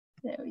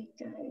There we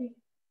go.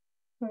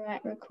 All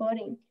right,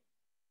 recording.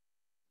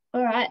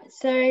 All right,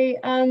 so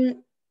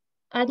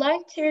I'd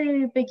like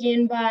to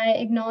begin by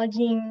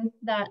acknowledging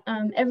that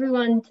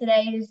everyone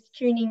today is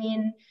tuning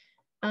in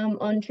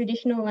on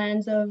traditional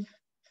lands of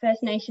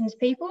First Nations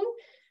people.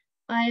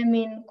 I am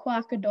in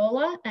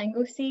Kwakadola,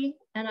 Anglesey,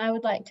 and I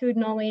would like to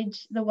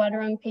acknowledge the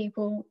Wadawurrung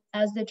people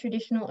as the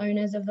traditional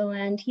owners of the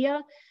land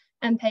here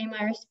and pay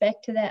my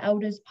respect to their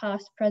elders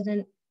past,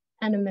 present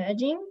and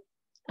emerging.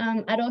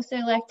 I'd also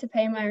like to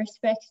pay my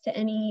respects to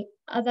any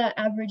other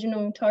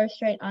Aboriginal, Torres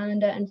Strait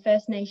Islander and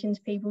First Nations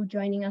people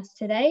joining us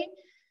today.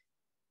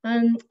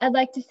 I'd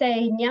like to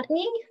say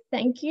Nyatni,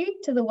 thank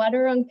you to the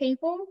Wadawurrung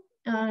people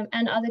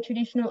and other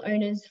traditional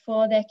owners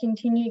for their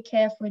continued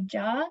care for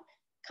Jar,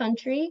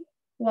 country,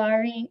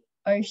 Wari,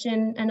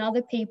 ocean and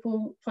other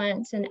people,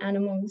 plants and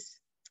animals.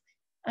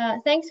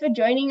 Thanks for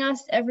joining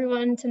us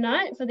everyone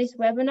tonight for this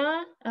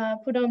webinar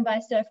put on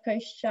by Surf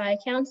Coast Shire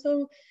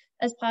Council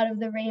as part of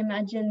the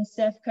Reimagine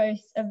Surf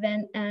Coast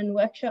event and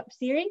workshop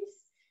series.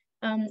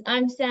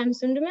 I'm Sam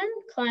Sunderman,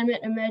 Climate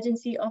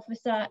Emergency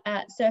Officer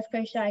at Surf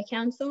Coast Shire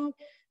Council,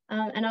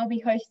 and I'll be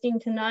hosting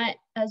tonight,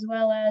 as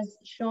well as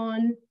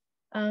Sean,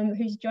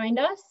 who's joined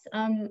us,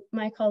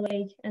 my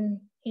colleague, and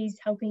he's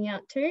helping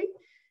out too.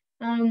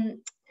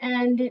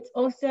 And it's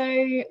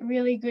also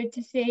really good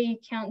to see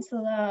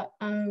Councillor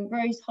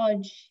Rose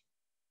Hodge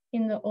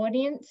in the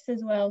audience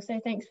as well, so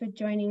thanks for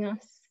joining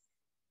us.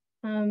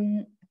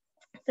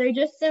 So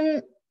just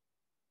some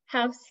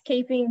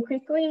housekeeping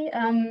quickly.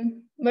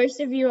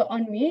 Most of you are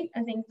on mute.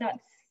 I think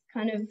that's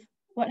kind of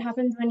what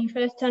happens when you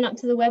first turn up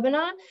to the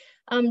webinar.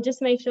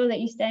 Just make sure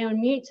that you stay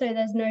on mute so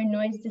there's no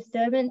noise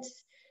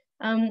disturbance.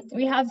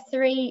 We have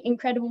three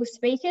incredible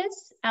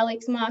speakers,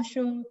 Alex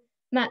Marshall,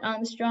 Matt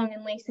Armstrong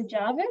and Lisa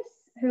Jarvis,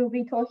 who will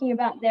be talking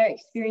about their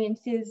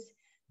experiences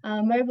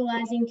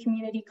mobilising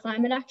community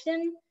climate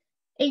action.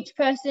 Each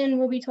person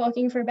will be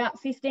talking for about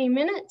 15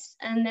 minutes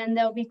and then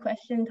there'll be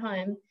question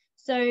time.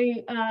 So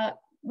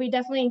we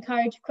definitely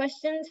encourage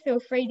questions. Feel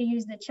free to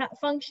use the chat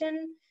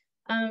function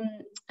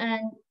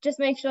and just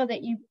make sure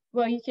that you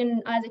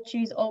can either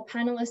choose all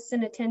panelists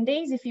and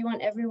attendees if you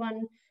want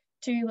everyone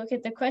to look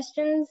at the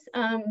questions,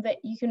 but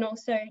you can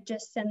also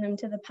just send them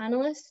to the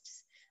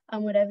panelists,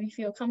 whatever you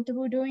feel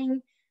comfortable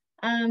doing.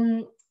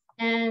 And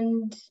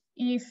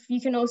if you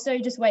can also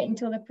just wait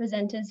until the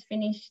presenter's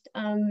finished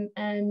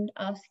and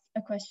ask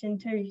a question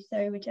too,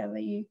 so whichever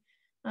you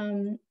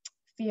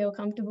feel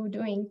comfortable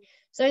doing.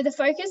 So the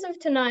focus of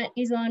tonight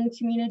is on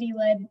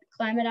community-led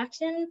climate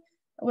action.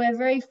 We're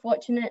very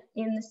fortunate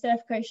in the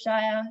Surf Coast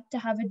Shire to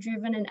have a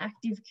driven and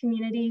active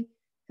community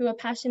who are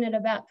passionate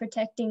about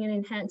protecting and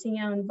enhancing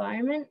our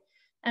environment.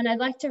 And I'd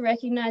like to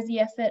recognise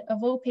the effort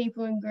of all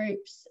people and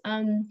groups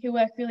who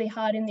work really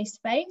hard in this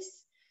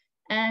space,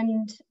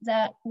 and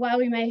that while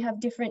we may have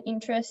different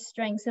interests,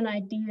 strengths and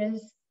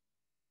ideas,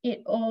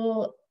 it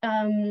all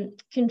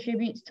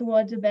contributes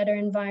towards a better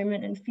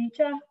environment and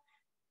future.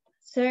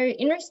 So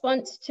in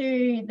response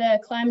to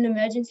the Climate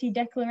Emergency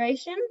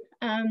Declaration,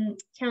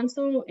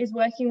 Council is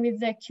working with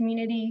the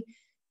community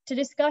to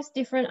discuss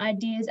different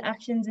ideas,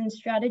 actions and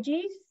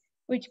strategies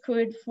which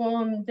could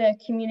form the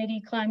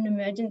community climate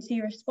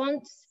emergency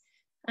response.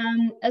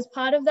 As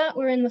part of that,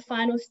 we're in the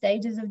final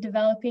stages of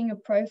developing a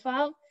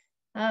profile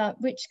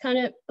which kind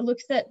of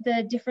looks at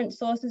the different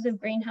sources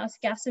of greenhouse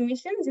gas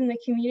emissions in the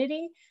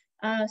community.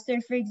 So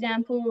for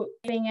example,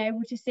 being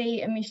able to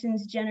see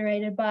emissions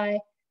generated by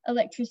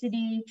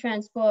electricity,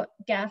 transport,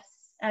 gas,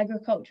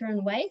 agriculture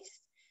and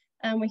waste.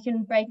 We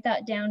can break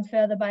that down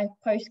further by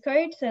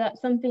postcode. So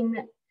that's something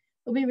that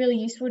will be really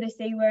useful to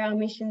see where our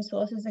emission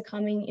sources are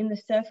coming in the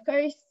Surf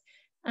Coast.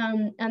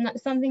 And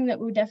that's something that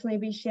we'll definitely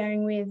be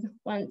sharing with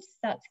once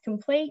that's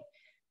complete.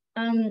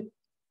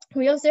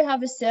 We also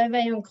have a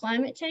survey on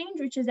climate change,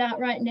 which is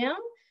out right now,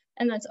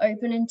 and that's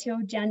open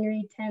until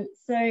January 10th.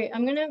 So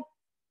I'm gonna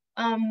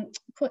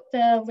put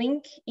the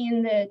link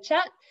in the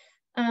chat.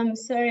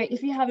 So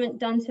if you haven't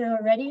done so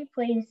already,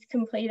 please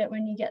complete it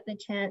when you get the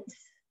chance.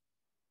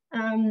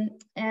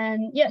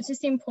 And yeah, it's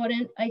just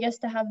important, I guess,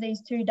 to have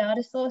these two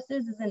data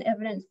sources as an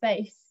evidence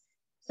base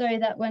so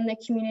that when the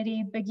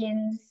community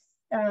begins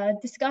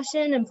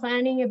discussion and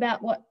planning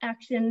about what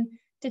action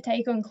to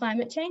take on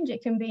climate change,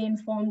 it can be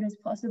informed as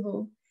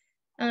possible.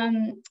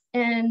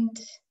 And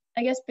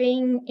I guess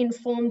being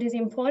informed is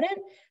important,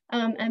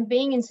 and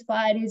being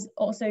inspired is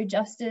also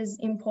just as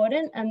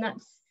important. And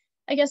that's,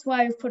 I guess,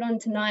 why we've put on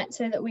tonight,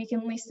 so that we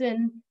can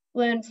listen,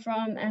 learn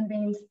from and be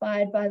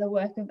inspired by the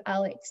work of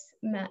Alex,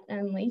 Matt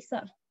and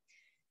Lisa.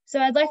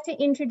 So I'd like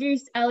to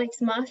introduce Alex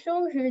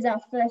Marshall, who is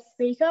our first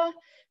speaker.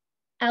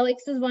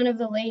 Alex is one of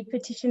the lead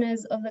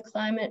petitioners of the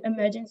Climate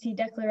Emergency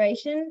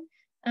Declaration.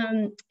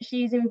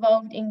 She's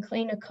involved in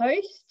Cleaner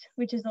Coast,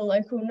 which is a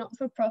local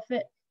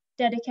not-for-profit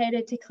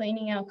dedicated to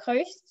cleaning our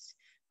coasts,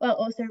 while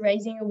also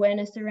raising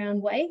awareness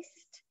around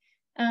waste.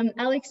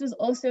 Alex was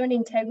also an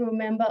integral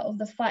member of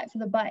the Fight for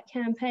the Bite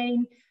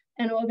campaign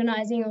and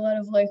organising a lot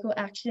of local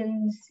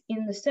actions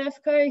in the Surf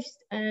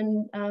Coast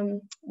and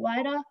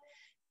wider.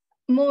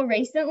 more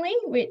recently,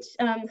 which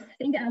I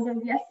think as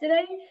of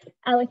yesterday,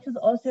 Alex was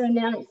also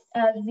announced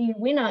as the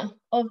winner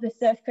of the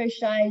Surf Coast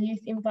Shire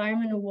Youth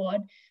Environment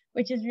Award,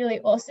 which is really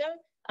awesome.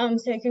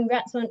 So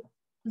congrats on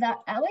that,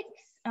 Alex,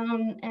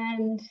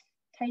 and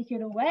take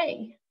it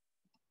away.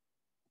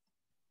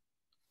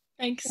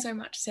 Thanks so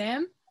much,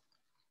 Sam.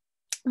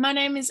 My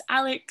name is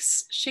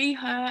Alex, she,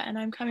 her, and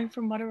I'm coming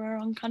from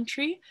Wurrung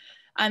Country.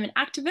 I'm an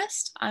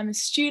activist, I'm a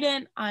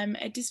student, I'm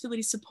a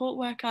disability support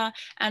worker,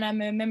 and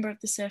I'm a member of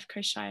the Surf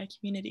Coast Shire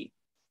community.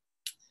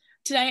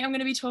 Today, I'm going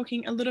to be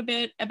talking a little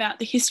bit about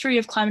the history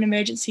of Climate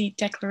Emergency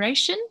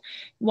Declaration,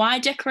 why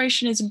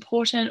declaration is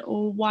important,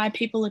 or why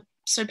people are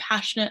so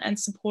passionate and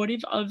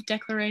supportive of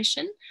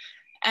declaration,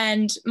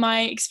 and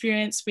my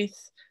experience with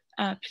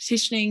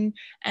petitioning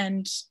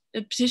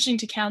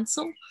to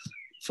council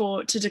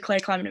to declare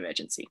climate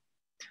emergency.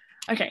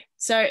 Okay,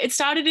 so it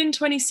started in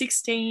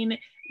 2016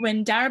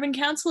 when Darebin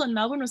Council in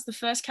Melbourne was the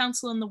first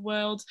council in the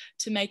world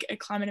to make a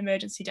climate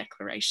emergency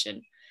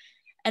declaration.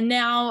 And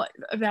now,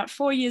 about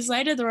 4 years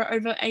later, there are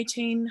over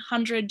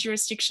 1,800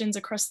 jurisdictions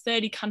across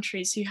 30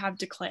 countries who have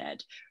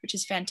declared, which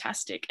is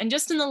fantastic. And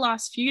just in the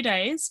last few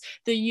days,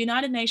 the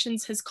United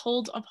Nations has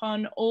called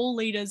upon all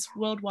leaders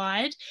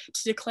worldwide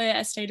to declare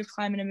a state of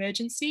climate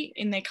emergency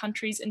in their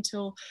countries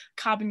until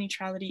carbon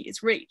neutrality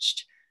is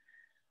reached.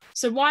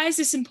 So why is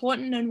this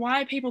important, and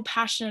why are people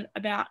passionate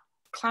about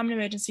climate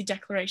emergency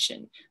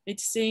declaration?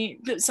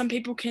 Some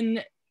people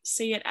can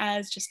see it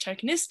as just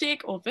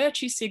tokenistic or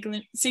virtue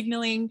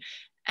signaling,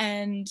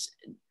 and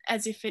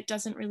as if it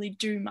doesn't really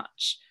do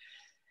much.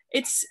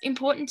 It's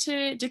important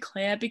to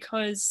declare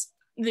because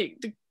the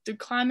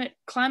climate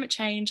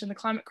change and the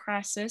climate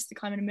crisis, the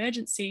climate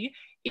emergency,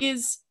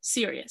 is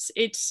serious.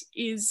 It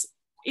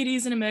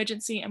is an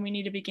emergency, and we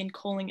need to begin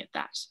calling it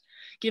that.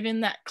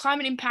 Given that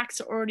climate impacts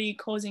are already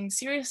causing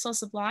serious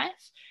loss of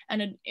life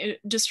and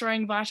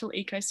destroying vital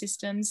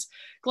ecosystems,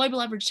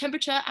 global average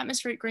temperature,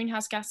 atmospheric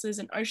greenhouse gases,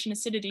 and ocean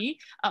acidity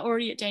are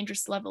already at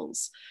dangerous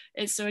levels.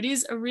 So it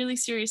is a really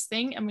serious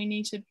thing, and we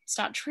need to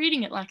start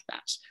treating it like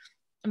that.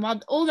 And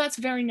while all that's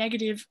very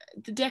negative,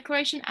 the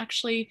declaration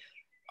actually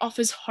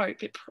offers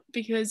hope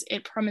because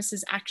it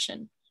promises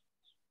action.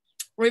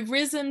 We've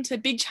risen to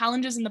big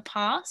challenges in the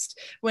past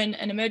when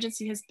an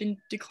emergency has been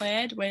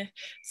declared, where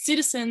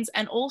citizens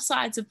and all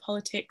sides of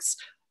politics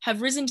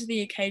have risen to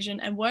the occasion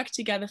and worked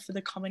together for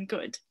the common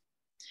good.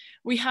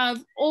 We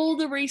have all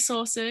the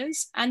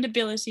resources and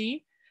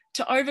ability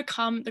to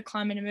overcome the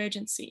climate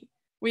emergency.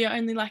 We are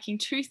only lacking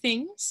two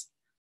things: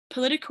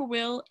 political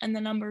will and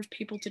the number of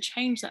people to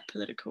change that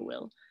political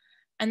will.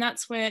 And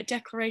that's where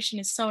declaration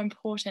is so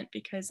important,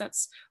 because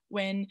that's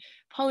when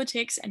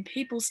politics and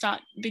people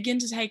begin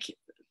to take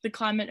the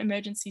climate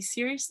emergency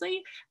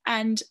seriously,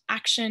 and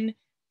action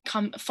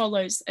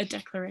follows a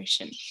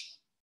declaration.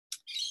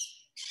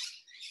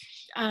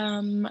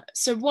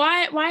 So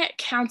why at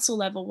council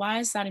level? Why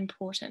is that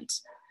important?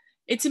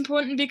 It's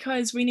important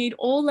because we need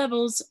all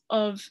levels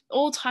of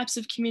all types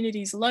of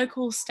communities,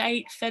 local,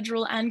 state,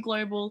 federal, and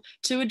global,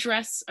 to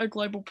address a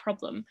global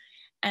problem.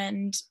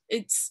 And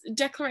its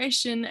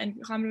declaration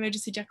and climate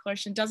emergency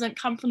declaration doesn't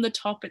come from the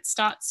top. It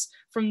starts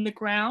from the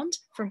ground,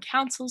 from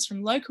councils,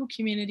 from local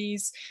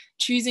communities,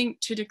 choosing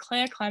to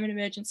declare climate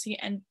emergency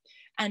and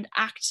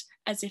act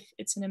as if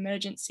it's an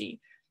emergency.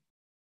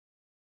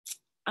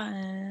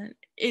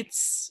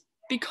 It's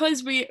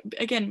because we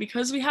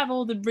have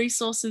all the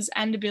resources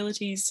and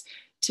abilities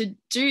to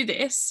do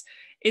this,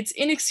 it's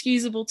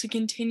inexcusable to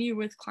continue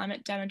with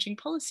climate damaging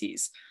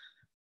policies.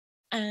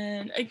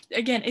 And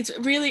again, it's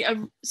really a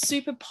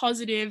super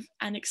positive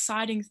and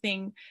exciting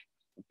thing,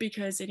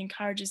 because it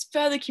encourages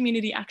further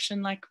community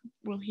action, like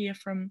we'll hear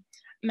from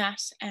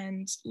Matt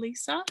and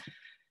Lisa.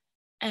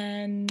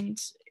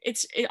 And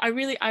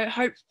I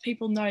hope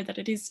people know that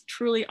it is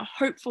truly a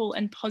hopeful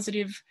and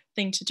positive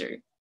thing to do.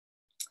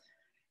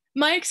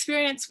 My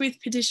experience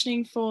with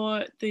petitioning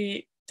for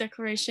the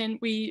declaration,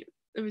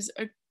 there was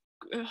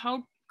a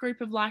whole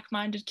group of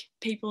like-minded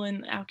people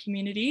in our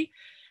community,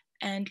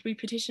 and we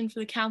petitioned for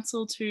the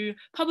council to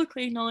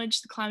publicly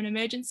acknowledge the climate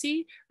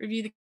emergency,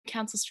 review the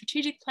council's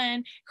strategic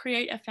plan,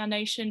 create a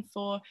foundation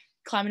for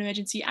climate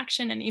emergency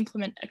action, and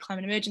implement a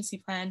climate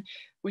emergency plan,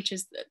 which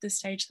is the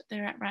stage that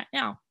they're at right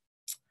now.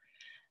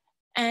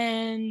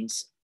 And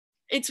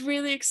it's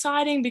really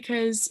exciting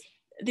because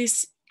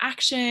this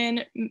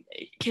action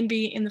can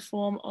be in the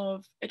form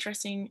of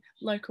addressing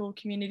local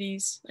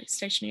communities, like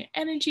stationary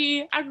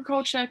energy,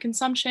 agriculture,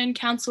 consumption,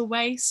 council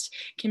waste,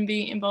 can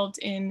be involved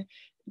in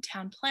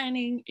town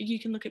planning. You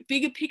can look at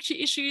bigger picture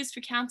issues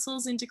for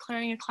councils in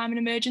declaring a climate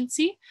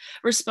emergency,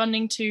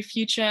 responding to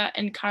future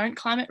and current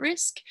climate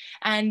risk,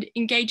 and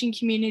engaging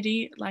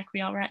community like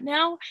we are right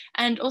now,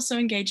 and also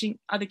engaging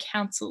other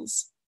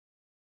councils.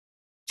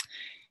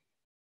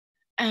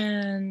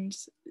 And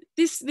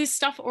this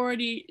stuff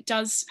already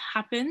does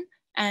happen,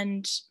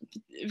 and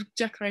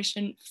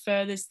declaration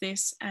furthers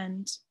this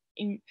and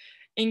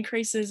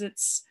increases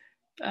its,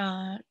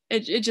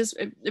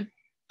 it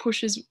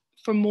pushes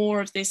for more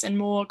of this and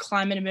more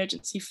climate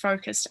emergency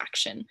focused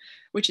action,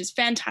 which is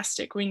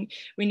fantastic. We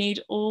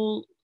need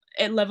all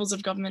at levels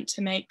of government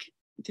to make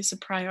this a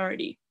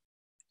priority.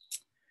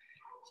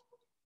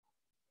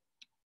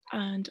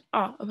 And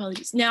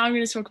apologies. Now I'm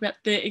going to talk about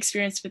the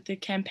experience with the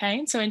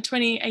campaign. So in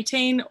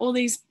 2018, all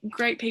these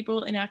great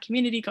people in our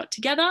community got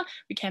together.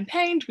 We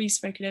campaigned, we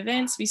spoke at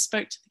events, we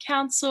spoke to the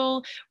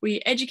council,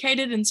 we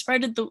educated and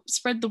spread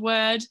the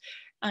word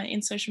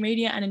in social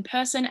media and in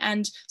person.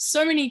 And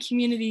so many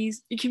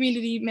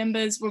community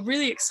members were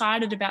really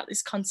excited about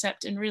this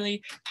concept and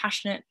really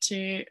passionate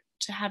to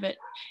have it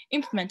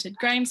implemented.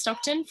 Graham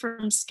Stockton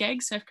from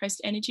SCEG, Surf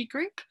Coast Energy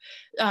Group,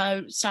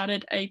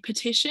 started a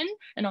petition,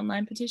 an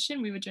online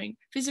petition. We were doing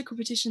physical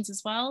petitions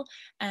as well,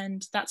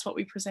 and that's what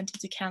we presented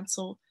to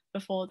council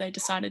before they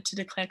decided to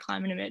declare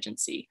climate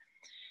emergency.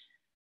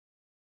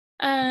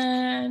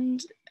 And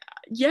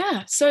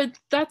yeah, so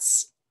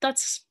that's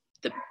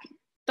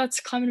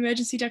climate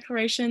emergency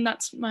declaration.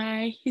 That's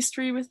my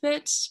history with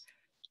it.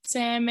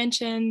 Sam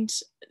mentioned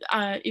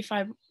if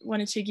I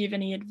wanted to give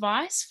any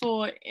advice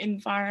for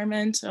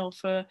environment or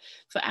for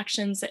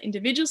actions that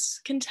individuals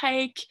can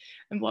take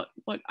and what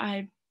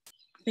I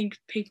think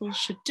people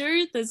should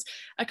do. There's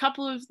a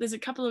couple of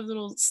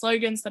little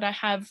slogans that I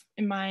have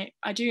I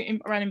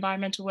run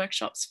environmental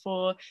workshops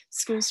for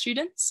school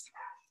students,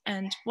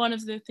 and one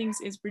of the things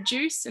is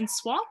reduce and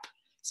swap.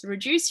 So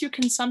reduce your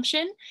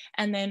consumption,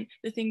 and then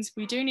the things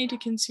we do need to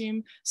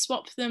consume,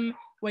 swap them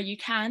where you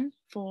can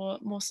for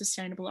more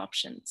sustainable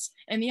options.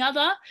 And the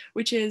other,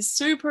 which is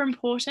super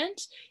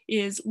important,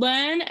 is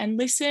learn and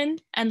listen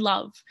and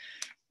love,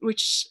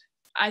 which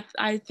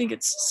I think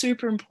it's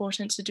super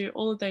important to do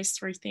all of those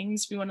three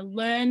things. We want to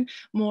learn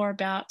more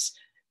about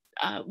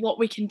what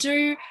we can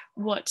do,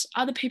 what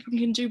other people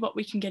can do, what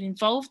we can get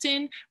involved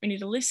in. We need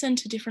to listen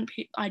to different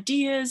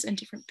ideas and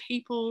different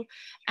people,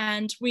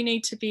 and we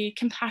need to be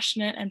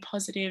compassionate and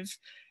positive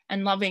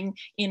and loving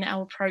in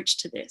our approach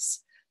to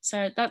this.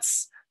 So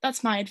that's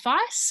my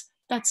advice.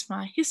 That's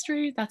my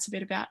history. That's a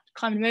bit about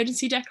climate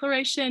emergency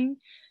declaration,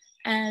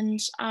 and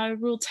I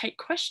will take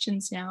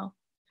questions now,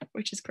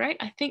 which is great.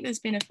 I think there's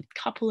been a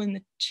couple in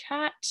the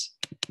chat.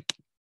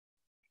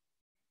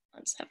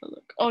 Let's have a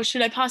look. Or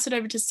should I pass it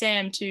over to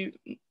Sam to?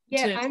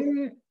 Yeah,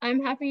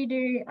 I'm happy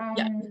to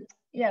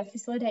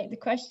facilitate the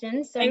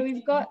questions. So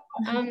we've got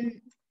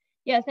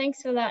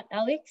thanks for that,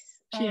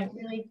 Alex.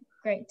 Really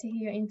great to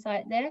hear your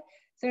insight there.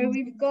 So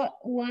we've got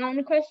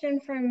one question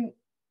from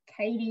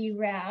Katie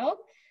Rao,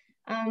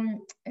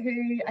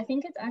 who I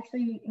think it's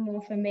actually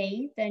more for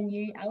me than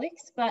you,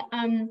 Alex. But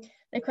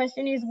the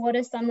question is, what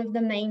are some of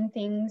the main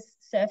things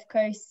Surf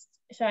Coast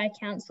Shire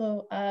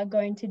Council are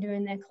going to do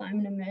in their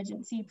climate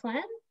emergency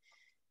plan?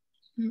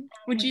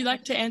 Would you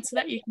like to answer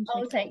that? You can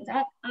I'll take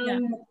that.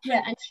 And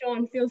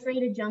Sean, feel free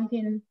to jump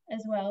in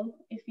as well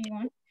if you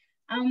want.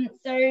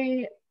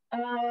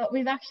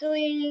 We've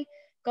actually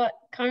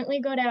currently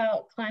got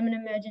our climate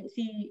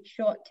emergency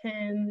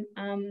short-term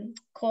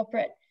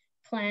corporate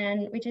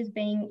plan, which is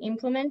being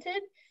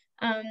implemented.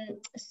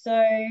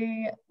 So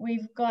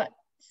we've got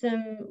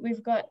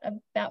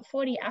about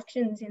 40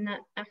 actions in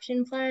that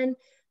action plan.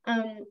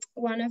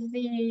 One of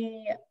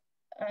the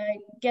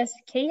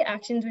key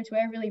actions, which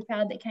we're really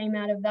proud that came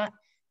out of that,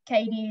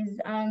 Katie, is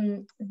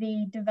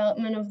the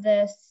development of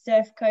the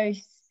Surf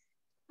Coast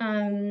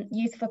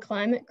Youth for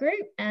Climate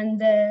group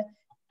and the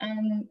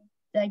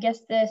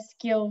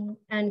skill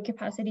and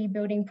capacity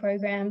building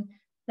program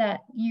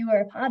that you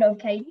were a part of,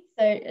 Katie.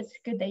 So it's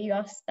good that you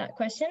asked that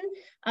question.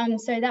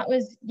 So that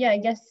was,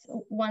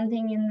 one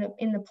thing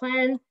in the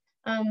plan.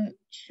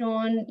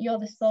 Sean, you're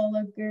the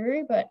solar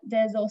guru, but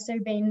there's also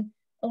been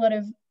a lot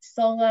of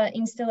solar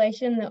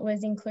installation that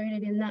was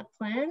included in that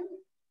plan.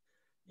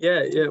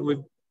 Yeah,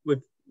 we've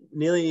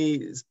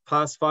nearly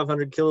past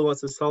 500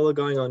 kilowatts of solar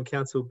going on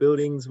council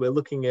buildings. We're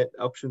looking at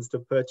options to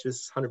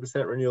purchase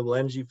 100% renewable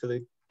energy for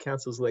the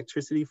council's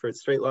electricity for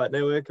its streetlight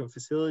network and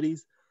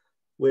facilities.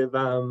 We're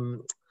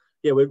in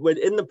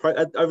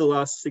over the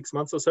last 6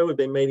 months or so, we've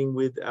been meeting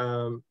with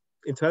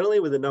internally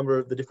with a number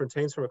of the different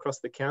teams from across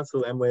the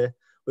council, and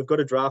we've got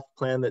a draft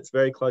plan that's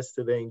very close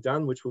to being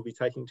done, which we'll be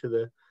taking to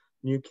the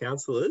new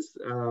councillors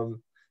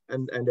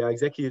and our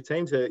executive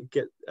team to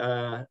get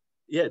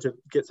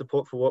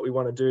support for what we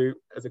want to do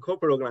as a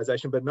corporate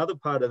organisation. But another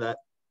part of that,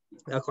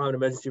 our climate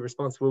emergency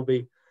response, will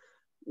be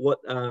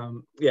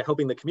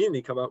helping the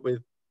community come up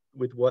with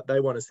what they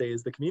want to see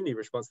as the community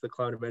response to the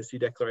climate emergency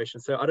declaration.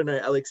 So I don't know,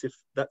 Alex, if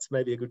that's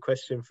maybe a good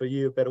question for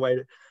you, a good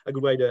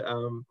way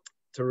to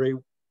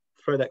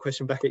throw that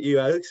question back at you,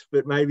 Alex.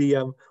 But maybe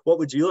what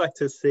would you like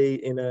to see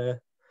in the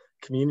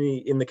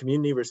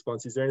community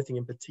response? Is there anything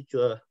in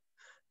particular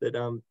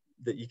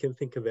that you can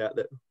think about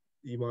that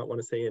you might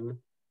want to see in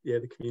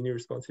the community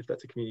response, if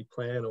that's a community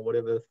plan or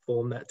whatever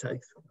form that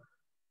takes?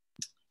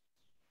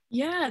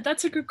 Yeah,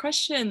 that's a good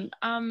question.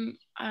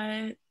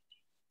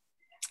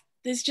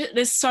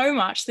 There's so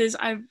much.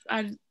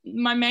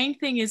 My main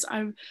thing is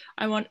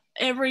I want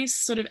every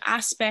sort of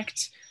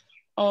aspect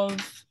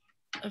of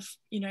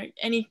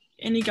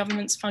any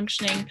government's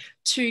functioning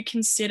to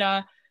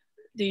consider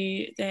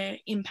their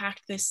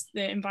impact,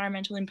 the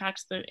environmental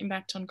impacts, the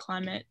impact on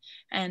climate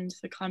and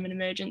the climate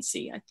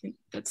emergency. I think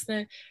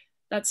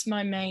that's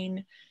my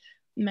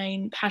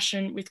main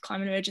passion with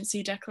climate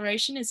emergency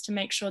declaration, is to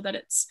make sure that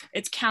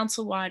it's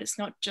council wide. It's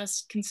not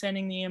just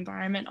concerning the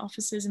environment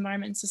officers,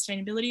 environment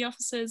and sustainability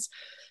officers.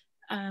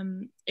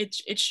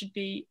 It should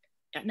be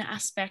an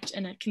aspect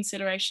and a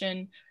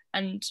consideration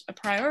and a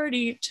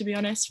priority, to be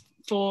honest,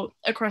 for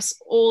across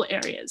all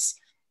areas.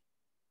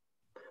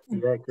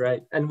 Yeah,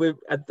 great. And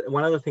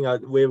one other thing,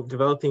 we're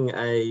developing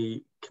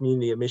a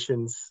community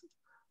emissions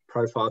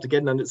profile to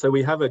get under. So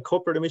we have a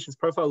corporate emissions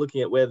profile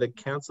looking at where the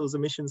council's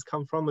emissions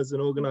come from as an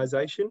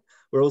organisation.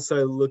 We're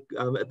also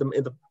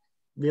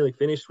nearly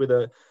finished with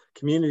a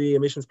community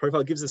emissions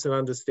profile. It gives us an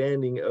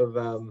understanding of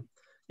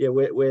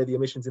where the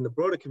emissions in the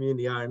broader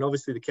community are. And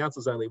obviously the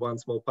council's only one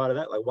small part of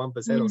that, like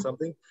 1% or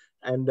something.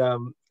 And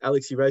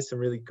Alex, you raised some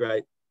really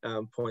great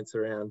points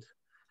around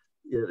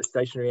the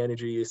stationary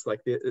energy use,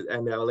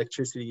 and our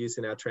electricity use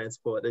in our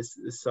transport.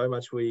 There's so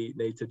much we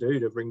need to do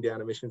to bring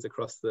down emissions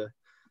across the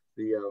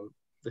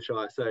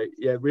Shire. So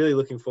yeah, really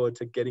looking forward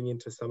to getting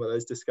into some of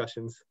those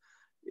discussions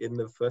in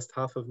the first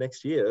half of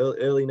next year,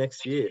 early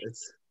next year.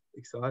 It's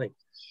exciting.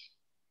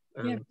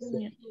 Brilliant.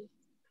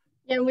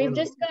 Yeah, we've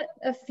just got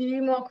a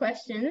few more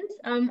questions.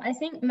 I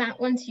think Matt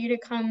wants you to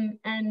come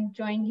and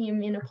join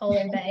him in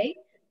Apollo Bay.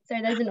 So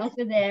there's an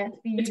offer there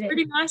for you. It's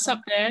pretty nice up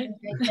there.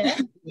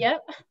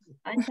 Yep,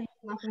 I'd take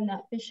him up on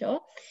that for sure.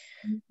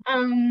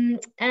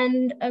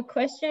 And a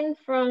question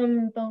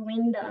from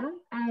Belinda.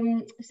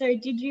 So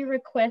did you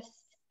request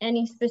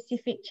any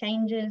specific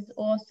changes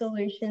or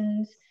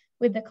solutions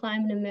with the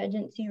climate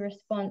emergency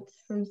response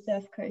from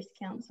Surf Coast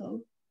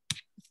Council?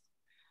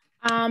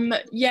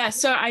 Yeah,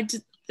 so I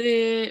did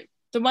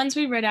the ones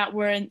we read out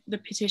were in the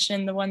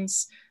petition, the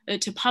ones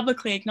to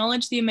publicly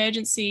acknowledge the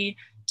emergency,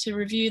 to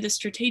review the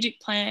strategic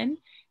plan,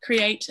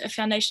 create a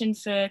foundation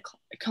for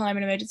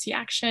climate emergency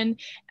action,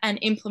 and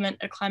implement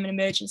a climate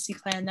emergency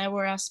plan. They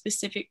were our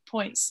specific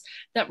points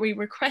that we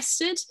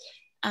requested.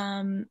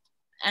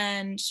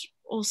 And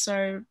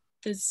also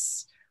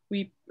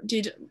we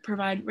did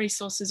provide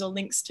resources or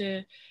links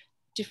to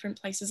different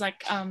places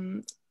like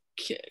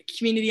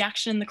Community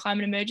Action and the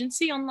Climate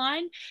Emergency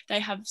online.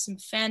 They have some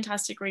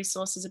fantastic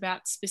resources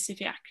about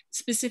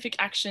specific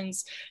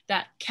actions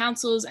that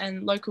councils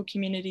and local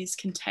communities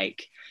can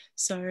take.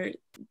 So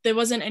there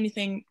wasn't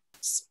anything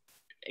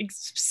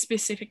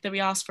specific that we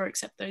asked for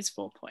except those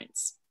 4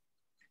 points.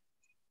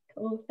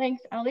 Cool,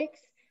 thanks Alex.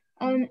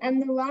 And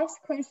the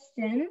last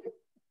question,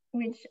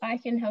 which I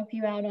can help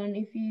you out on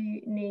if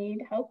you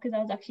need help, because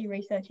I was actually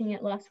researching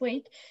it last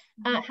week.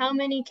 How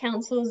many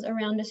councils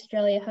around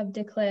Australia have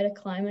declared a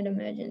climate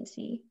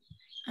emergency?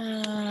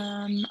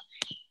 I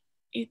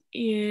think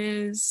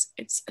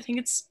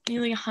it's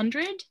nearly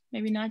 100,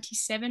 maybe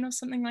 97 or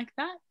something like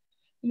that.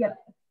 Yep.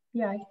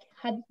 Yeah,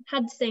 I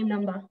had the same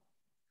number.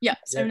 Yeah,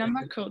 same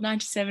number. Cool.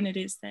 97 it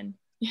is then.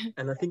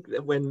 And I think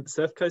that when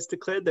Surf Coast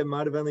declared, there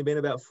might have only been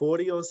about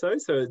 40 or so.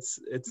 So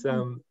it's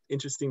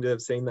interesting to have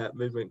seen that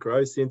movement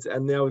grow since.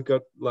 And now we've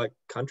got like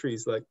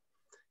countries like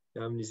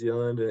New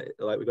Zealand,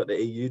 like we've got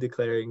the EU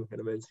declaring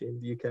an emergency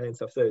in the UK and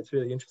stuff. So it's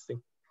really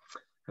interesting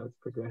how it's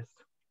progressed.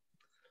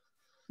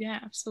 Yeah,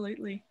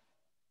 absolutely.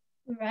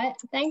 All right,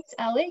 thanks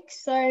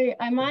Alex. So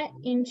I might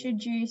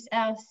introduce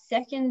our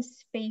second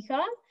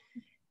speaker,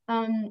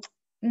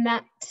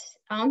 Matt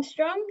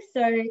Armstrong.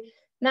 So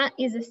Matt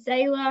is a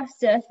sailor,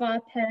 surfer,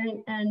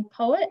 parent and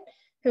poet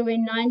who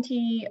in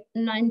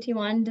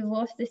 1991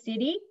 divorced the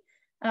city,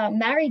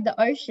 married the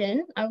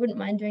ocean, I wouldn't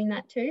mind doing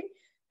that too,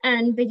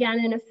 and began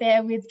an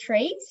affair with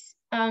trees.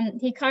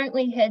 He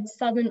currently heads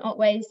Southern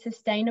Otway's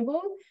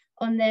Sustainable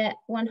on their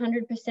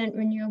 100%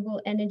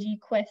 renewable energy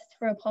quest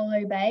for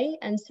Apollo Bay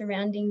and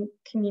surrounding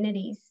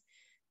communities.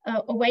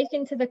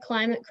 Awakened to the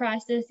climate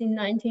crisis in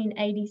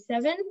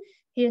 1987,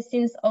 he has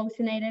since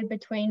alternated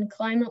between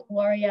climate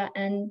warrior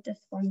and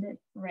despondent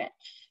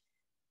wretch.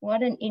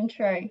 What an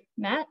intro,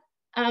 Matt.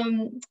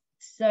 Over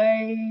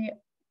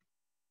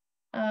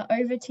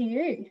to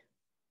you.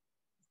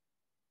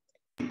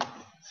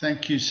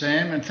 Thank you,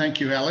 Sam, and thank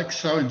you, Alex.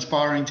 So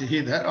inspiring to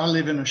hear that. I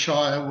live in a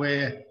shire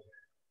where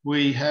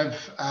we have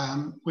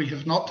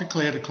not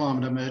declared a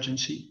climate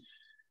emergency,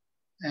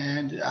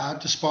 and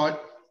despite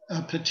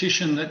a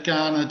petition that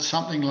garnered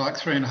something like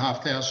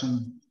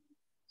 3,500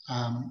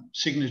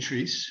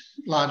 signatories,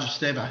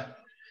 largest ever.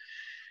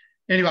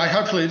 Anyway,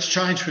 hopefully it's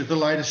changed with the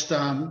latest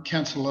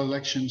council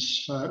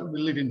elections.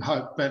 We live in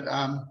hope, but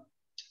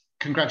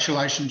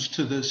congratulations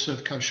to the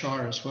Surf Coast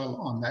Shire as well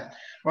on that.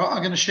 Well, I'm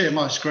going to share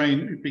my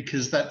screen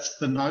because that's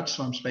the notes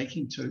I'm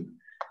speaking to.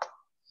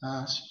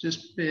 So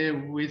just bear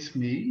with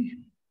me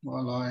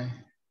while I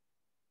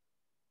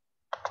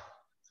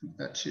think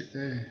that's it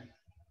there.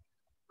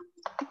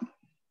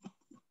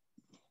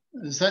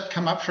 Does that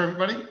come up for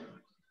everybody?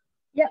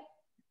 Yep.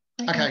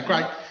 Okay,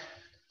 great.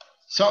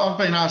 So I've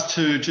been asked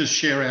to just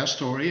share our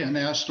story, and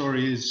our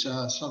story is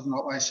Southern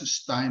Otway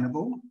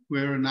Sustainable.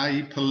 We're an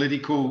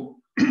apolitical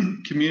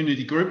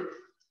community group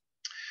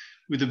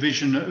with a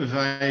vision of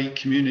a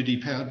community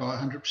powered by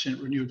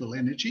 100% renewable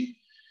energy.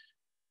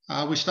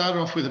 We started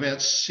off with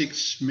about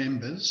 6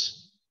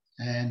 members,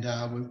 and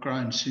we've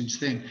grown since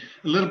then.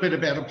 A little bit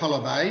about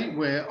Apollo Bay.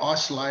 We're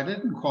isolated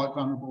and quite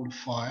vulnerable to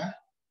fire.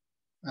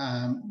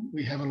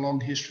 We have a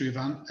long history of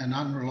an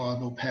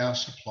unreliable power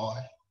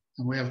supply,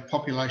 and we have a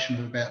population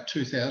of about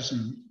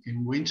 2,000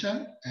 in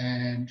winter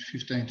and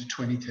 15 to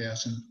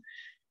 20,000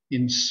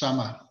 in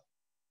summer.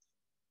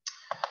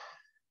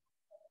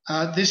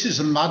 This is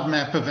a mud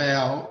map of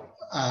our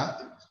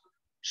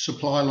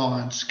supply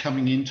lines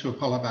coming into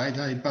Apollo Bay.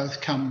 They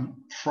both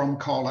come from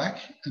Colac,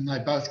 and they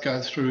both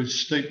go through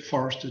steep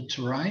forested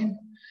terrain.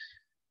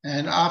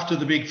 And after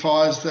the big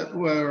fires that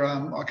were,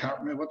 I can't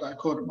remember what they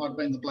called it, might have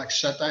been the Black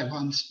Saturday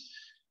ones,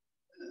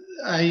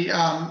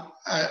 a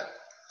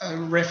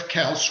ref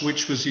cal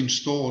switch was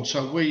installed.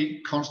 So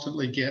we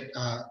constantly get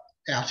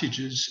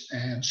outages,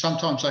 and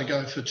sometimes they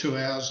go for 2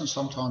 hours and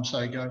sometimes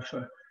they go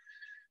for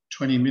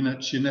 20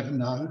 minutes, you never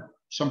know,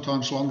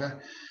 sometimes longer.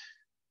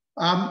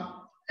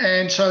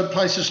 And so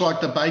places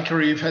like the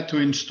bakery have had to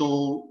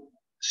install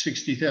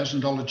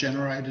 $60,000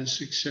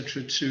 generators,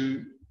 etc.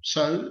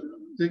 So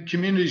the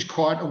community is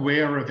quite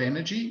aware of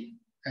energy,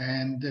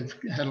 and they've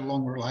had a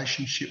long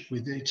relationship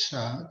with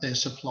their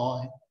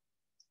supply.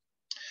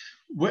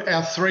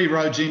 Our 3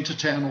 roads into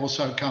town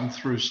also come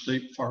through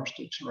steep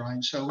forested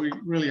terrain, so we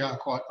really are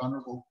quite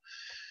vulnerable.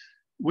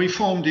 We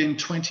formed in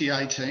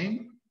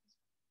 2018.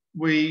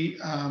 We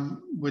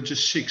were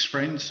just 6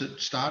 friends that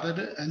started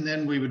it, and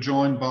then we were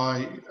joined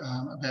by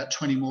about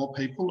 20 more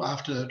people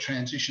after the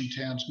Transition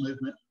Towns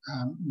movement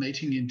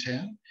meeting in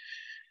town.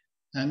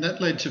 And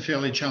that led to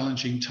fairly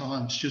challenging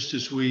times just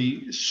as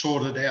we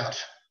sorted out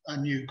a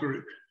new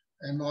group.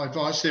 And my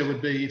advice there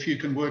would be, if you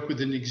can work with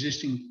an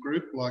existing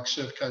group like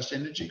Surf Coast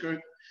Energy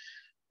Group,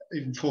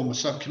 even form a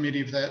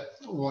subcommittee of that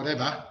or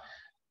whatever,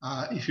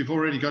 if you've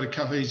already got a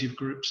cohesive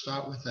group,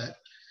 start with that.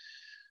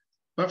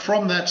 But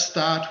from that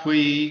start,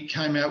 we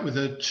came out with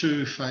a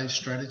 2-phase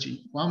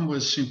strategy. One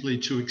was simply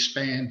to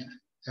expand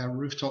our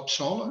rooftop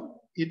solar.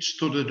 It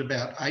stood at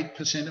about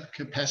 8% of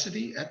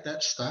capacity at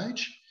that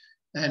stage.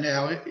 And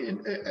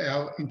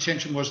our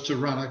intention was to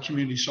run a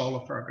community solar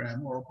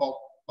program, or a bulk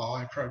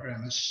buy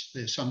program, as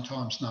they're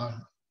sometimes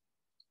known.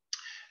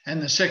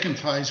 And the second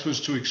phase was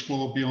to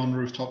explore beyond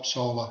rooftop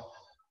solar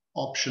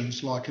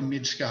options, like a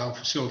mid-scale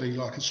facility,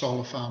 like a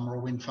solar farm or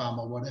a wind farm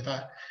or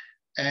whatever,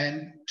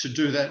 and to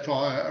do that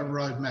via a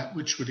roadmap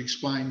which would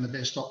explain the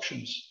best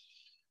options.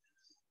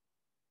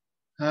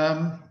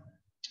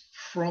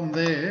 From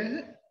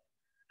there,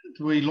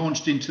 we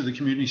launched into the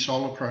community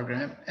solar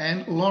program,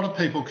 and a lot of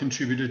people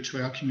contributed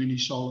to our community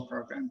solar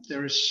program.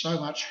 There is so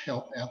much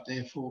help out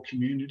there for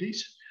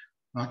communities.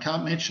 I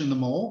can't mention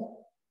them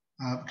all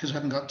because I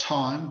haven't got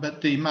time,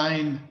 but the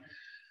main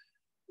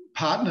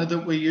partner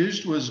that we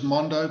used was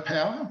Mondo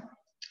Power.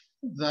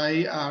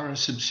 They are a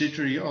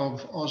subsidiary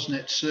of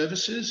AusNet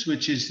Services,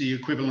 which is the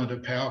equivalent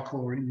of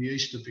Powercor in the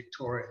east of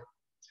Victoria.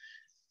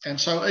 And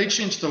so each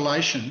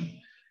installation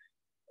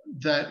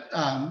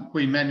that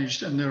we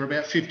managed, and there are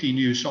about 50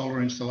 new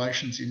solar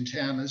installations in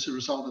town as a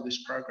result of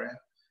this program,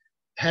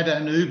 had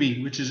an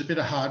UBI, which is a bit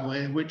of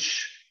hardware,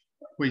 which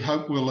we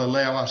hope will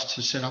allow us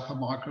to set up a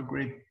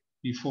microgrid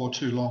before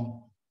too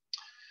long.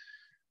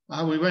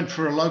 We went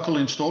for a local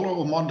installer,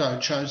 or Mondo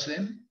chose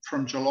them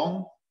from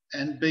Geelong,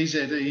 and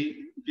BZE,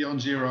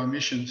 Beyond Zero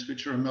Emissions,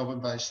 which are a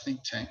Melbourne-based think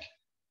tank,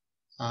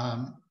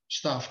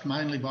 staffed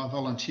mainly by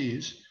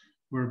volunteers,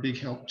 were a big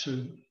help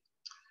too.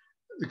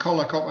 The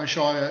Colac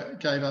Shire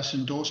gave us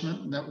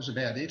endorsement, and that was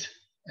about it.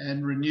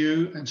 And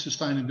Renew and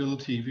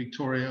Sustainability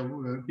Victoria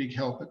were a big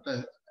help at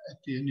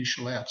the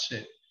initial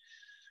outset.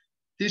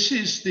 This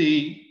is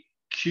the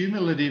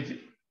cumulative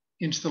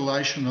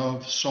installation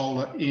of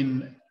solar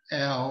in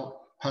our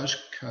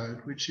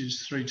postcode, which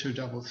is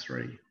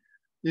 3233.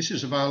 This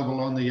is available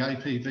on the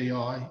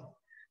APVI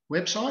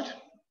website.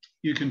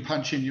 You can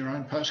punch in your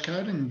own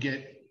postcode and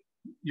get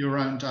your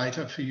own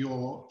data for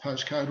your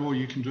postcode, or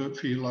you can do it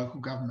for your local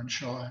government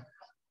shire,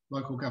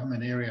 local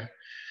government area.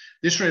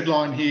 This red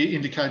line here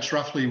indicates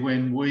roughly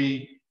when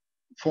we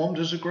formed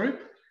as a group.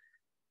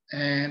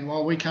 And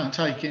while we can't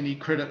take any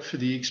credit for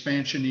the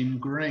expansion in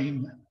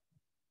green,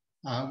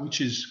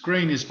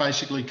 green is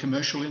basically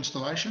commercial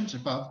installations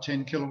above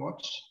 10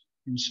 kilowatts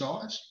in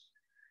size.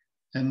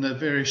 And the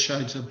various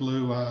shades of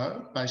blue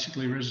are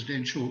basically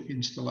residential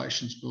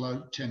installations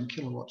below 10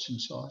 kilowatts in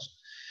size.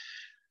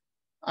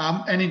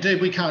 And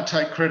indeed, we can't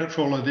take credit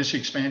for all of this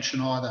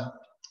expansion either,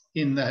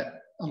 in that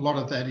a lot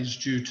of that is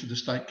due to the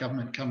state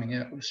government coming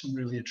out with some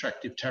really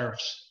attractive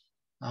tariffs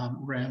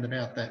around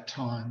about that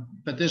time.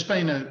 But there's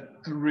been a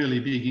really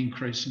big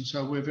increase, and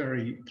so we're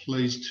very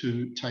pleased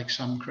to take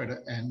some credit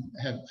and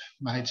have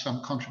made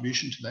some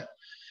contribution to that.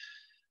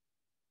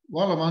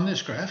 While I'm on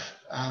this graph,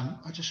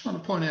 I just want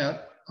to point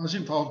out, I was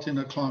involved in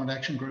a climate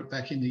action group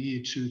back in the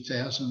year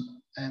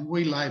 2000, and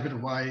we laboured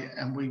away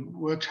and we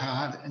worked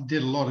hard and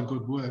did a lot of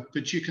good work.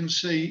 But you can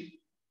see,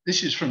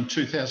 this is from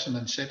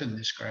 2007,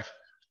 this graph.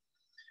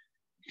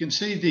 You can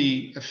see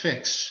the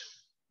effects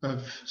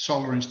of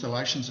solar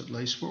installations at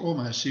least were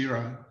almost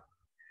zero.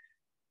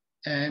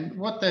 And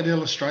what that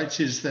illustrates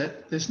is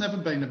that there's never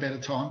been a better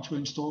time to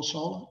install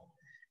solar.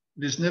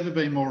 It has never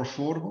been more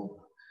affordable.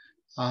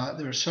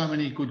 There are so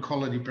many good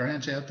quality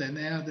brands out there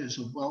now. There's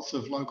a wealth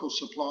of local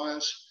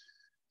suppliers,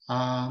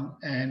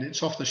 and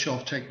it's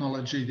off-the-shelf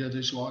technology that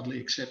is widely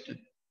accepted.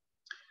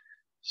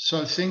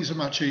 So things are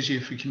much easier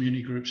for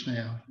community groups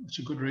now. It's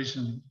a good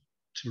reason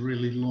to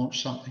really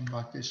launch something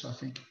like this, I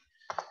think.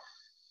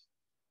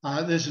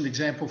 There's an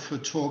example for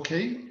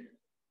Torquay.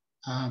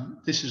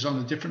 This is on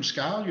a different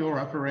scale. You're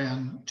up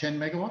around 10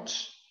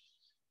 megawatts.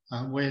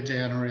 We're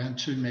down around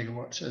 2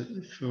 megawatts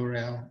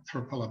for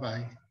Apollo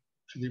Bay,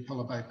 for the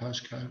Apollo Bay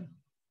postcode.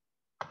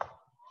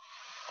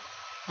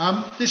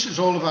 This is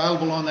all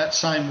available on that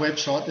same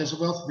website. There's a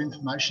wealth of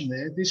information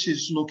there. This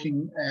is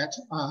looking at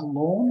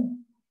Lorne.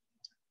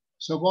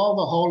 So while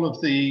the whole of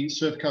the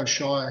Surf Coast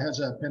Shire has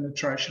a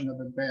penetration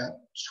of about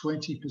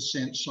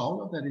 20%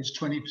 solar, that is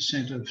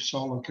 20% of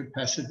solar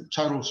capacity,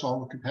 total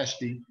solar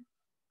capacity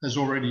has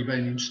already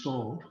been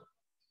installed.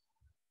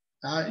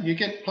 You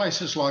get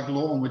places like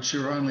Lorne, which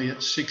are only at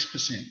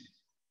 6%.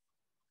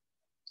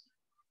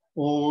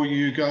 Or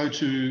you go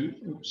to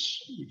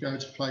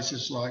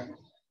places like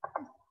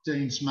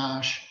Dean's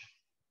Marsh,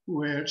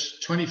 where it's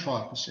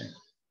 25%.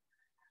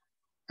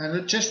 And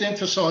it just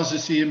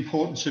emphasises the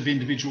importance of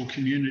individual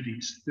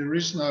communities. There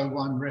is no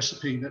one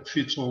recipe that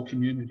fits all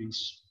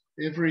communities.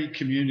 Every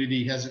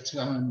community has its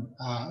own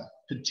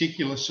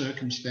particular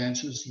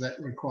circumstances that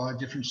require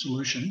different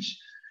solutions.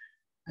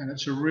 And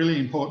it's a really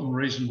important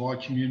reason why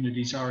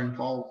communities are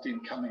involved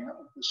in coming up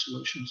with the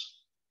solutions.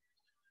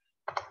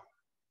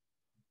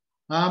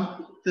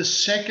 The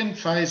second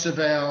phase of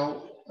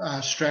our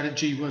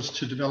strategy was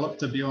to develop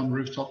the Beyond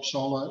Rooftop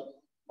Solar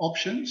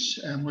options,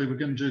 and we were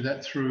going to do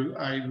that through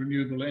a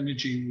renewable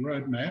energy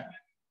roadmap,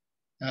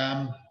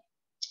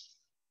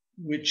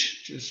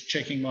 which, just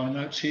checking my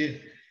notes here.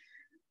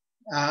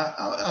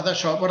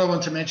 That's right, what I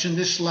want to mention,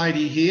 this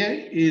lady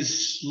here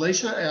is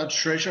Lisa, our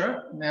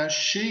treasurer. Now,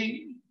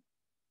 she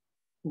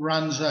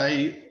runs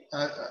a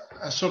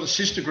sort of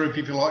sister group,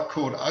 if you like,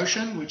 called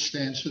OCEAN, which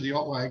stands for the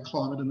Otway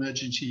Climate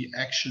Emergency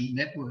Action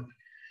Network.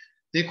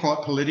 They're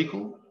quite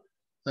political.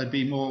 They'd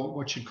be more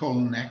what you'd call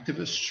an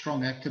activist,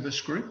 strong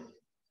activist group.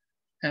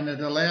 And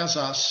it allows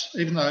us,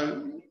 even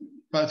though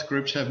both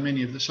groups have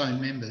many of the same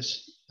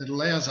members, it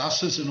allows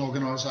us as an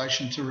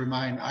organisation to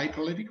remain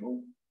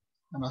apolitical.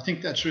 And I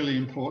think that's really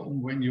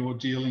important when you're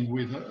dealing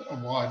with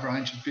a wide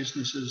range of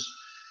businesses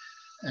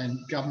and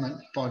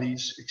government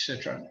bodies,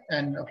 etc.,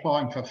 and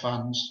applying for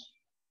funds.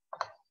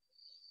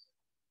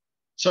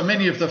 So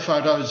many of the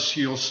photos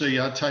you'll see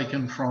are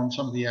taken from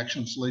some of the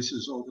actions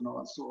Lisa's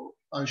organised or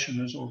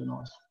OCEAN has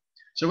organised.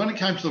 So when it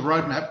came to the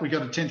roadmap, we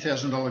got a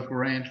 $10,000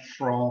 grant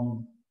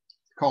from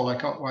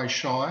Colac Otway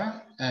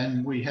Shire,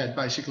 and we had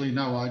basically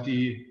no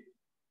idea,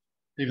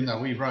 even though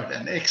we wrote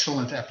an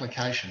excellent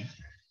application,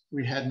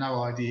 we had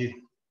no idea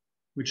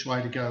which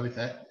way to go with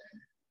that.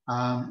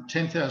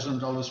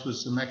 $10,000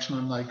 was the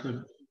maximum they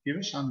could give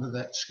us under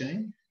that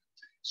scheme.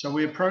 So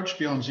we approached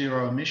Beyond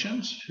Zero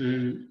Emissions,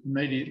 who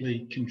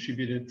immediately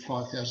contributed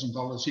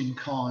 $5,000 in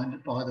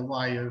kind by the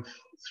way of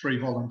 3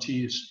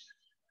 volunteers,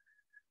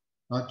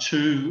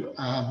 2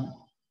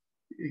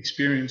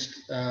 experienced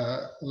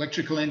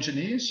electrical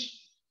engineers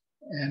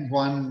and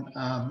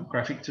 1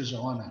 graphic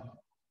designer.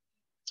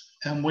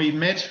 And we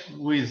met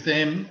with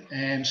them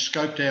and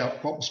scoped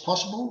out what was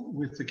possible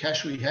with the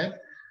cash we had.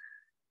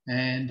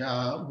 And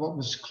what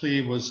was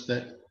clear was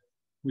that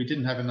we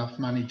didn't have enough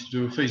money to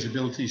do a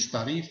feasibility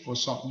study for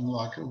something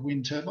like a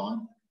wind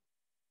turbine.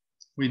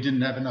 We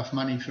didn't have enough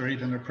money for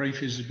even a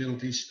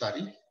pre-feasibility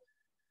study.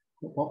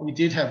 But what we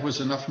did have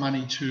was enough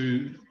money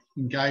to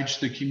engage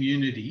the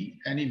community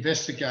and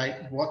investigate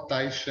what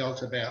they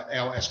felt about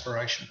our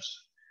aspirations.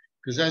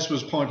 Because as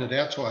was pointed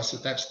out to us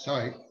at that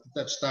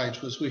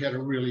stage was we had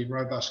a really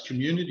robust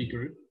community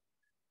group,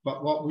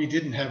 but what we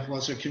didn't have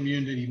was a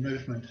community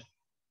movement.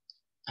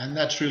 And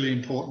that's really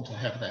important to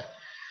have that.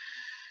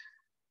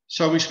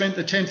 So we spent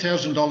the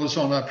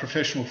 $10,000 on a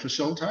professional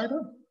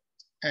facilitator,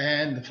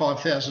 and the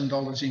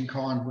 $5,000 in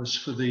kind was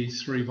for the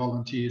 3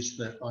 volunteers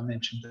that I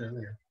mentioned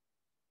earlier.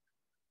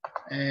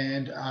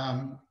 And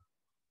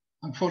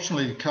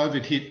unfortunately,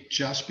 COVID hit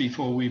just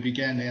before we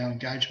began our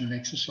engagement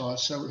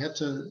exercise, so we had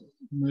to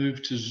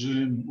move to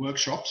Zoom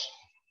workshops.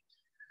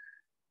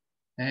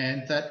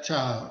 And that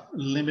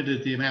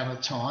limited the amount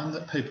of time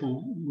that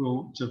people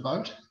will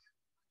devote.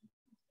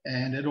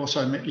 And it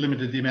also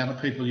limited the amount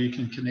of people you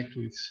can connect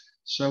with.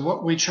 So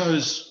what we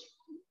chose,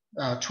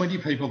 20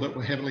 people that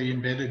were heavily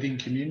embedded in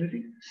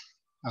community,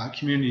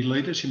 community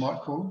leaders, you might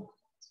call them.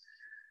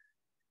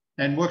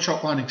 And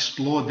Workshop 1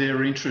 explored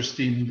their interest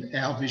in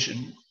our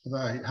vision of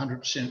a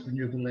 100%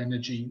 renewable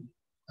energy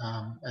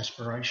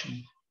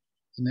aspiration.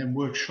 And then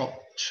Workshop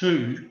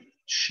 2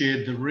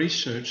 shared the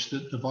research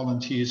that the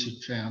volunteers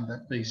had found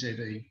at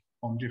BZE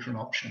on different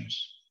options.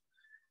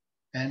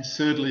 And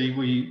thirdly,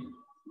 we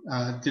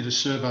did a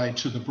survey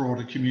to the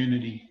broader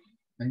community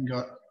and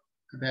got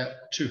about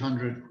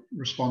 200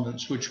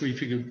 respondents, which we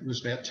figured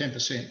was about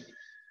 10%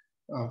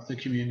 of the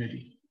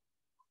community.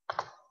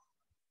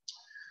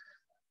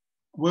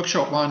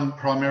 Workshop 1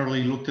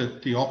 primarily looked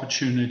at the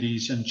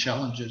opportunities and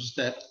challenges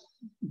that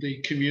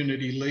the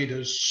community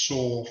leaders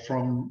saw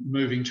from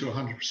moving to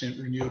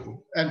 100%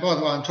 renewable. And by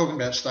the way, I'm talking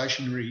about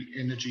stationary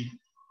energy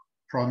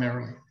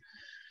primarily.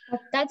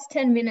 That's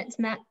 10 minutes,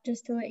 Matt,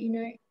 just to let you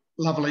know.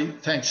 Lovely,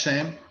 thanks,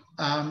 Sam.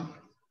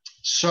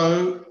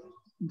 So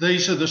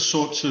these are the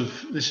sorts of,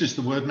 this is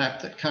the word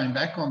map that came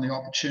back on the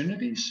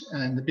opportunities.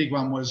 And the big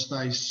one was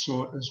they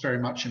saw it as very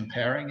much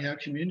empowering our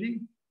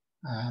community,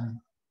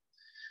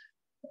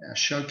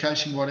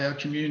 showcasing what our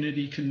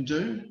community can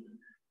do,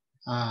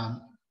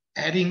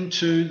 adding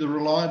to the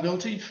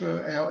reliability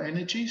for our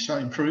energy, so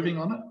improving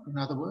on it, in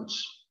other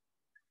words.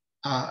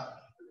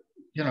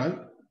 You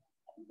know,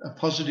 a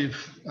positive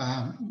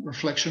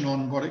reflection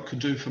on what it could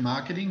do for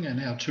marketing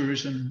and our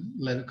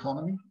tourism-led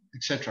economy,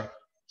 etc.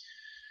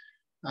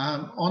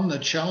 On the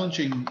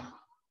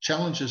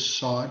challenges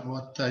side,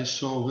 what they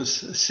saw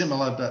was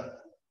similar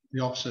but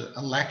the opposite,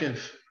 a lack of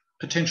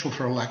potential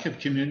for a lack of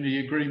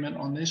community agreement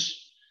on this.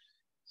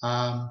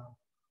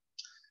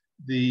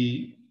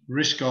 The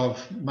risk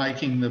of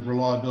making the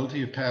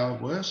reliability of power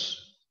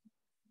worse,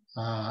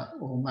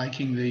 or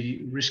making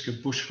the risk of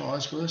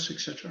bushfires worse,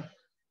 etc.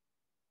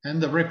 And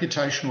the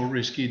reputational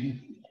risk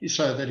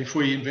so that if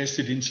we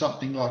invested in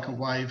something like a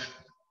wave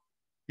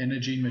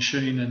energy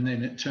machine and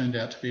then it turned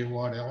out to be a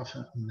white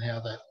elephant, and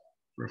how that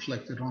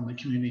reflected on the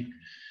community.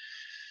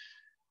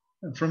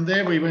 And from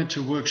there we went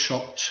to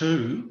workshop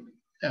 2,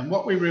 and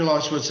what we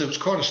realised was there was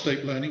quite a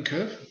steep learning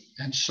curve,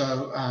 and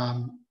so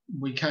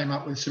we came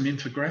up with some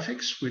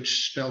infographics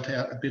which spelt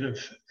out a bit of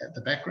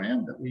the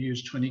background, that we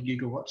use 20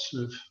 gigawatts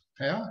of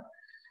power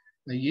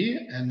a year,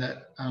 and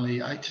that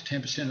only 8 to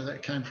 10% of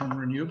that came from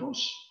renewables.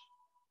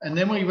 And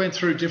then we went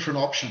through different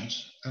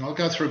options, and I'll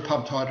go through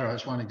pumped hydro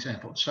as one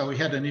example. So we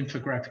had an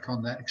infographic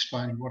on that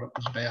explaining what it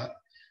was about,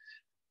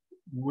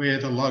 where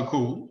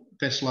the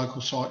best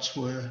local sites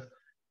were,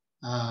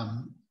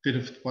 bit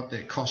of what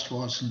their cost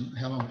was and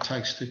how long it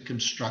takes to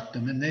construct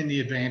them, and then the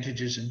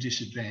advantages and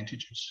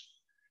disadvantages.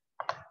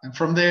 And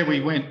from there,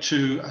 we went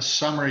to a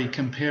summary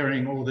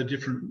comparing all the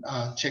different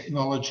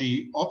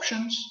technology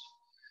options,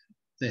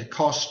 their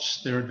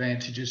costs, their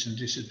advantages and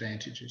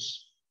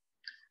disadvantages.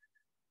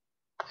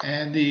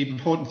 And the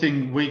important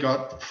thing we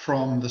got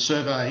from the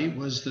survey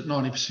was that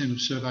 90%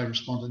 of survey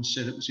respondents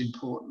said it was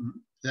important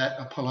that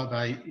Apollo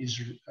Bay is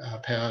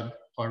powered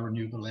by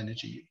renewable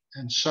energy.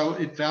 And so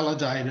it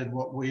validated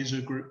what we as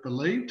a group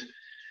believed.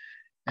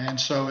 And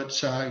so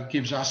it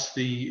gives us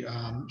the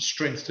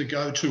strength to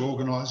go to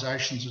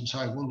organisations and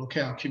say, well, look,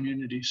 our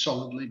community is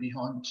solidly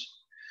behind us.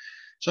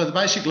 So the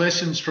basic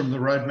lessons from the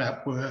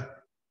roadmap were,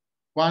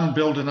 1,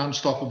 build an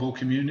unstoppable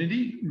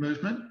community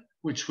movement,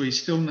 which we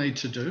still need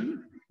to do.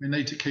 We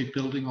need to keep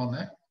building on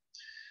that.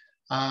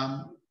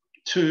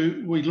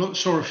 2, we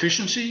saw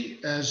efficiency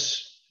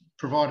as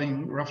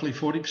providing roughly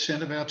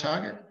 40% of our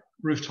target,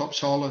 rooftop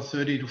solar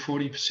 30 to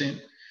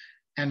 40%,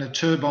 and a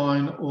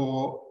turbine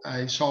or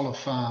a solar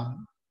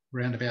farm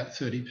around about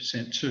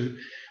 30% too.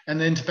 And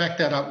then to back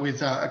that up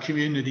with a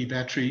community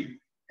battery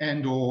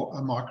and or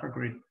a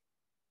microgrid.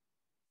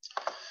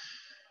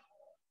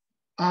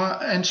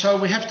 And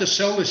so we have to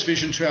sell this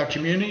vision to our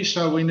community.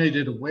 So we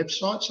needed a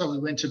website. So we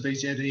went to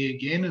BZE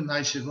again and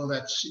they said, well,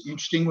 that's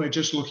interesting. We're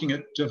just looking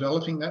at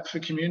developing that for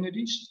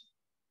communities.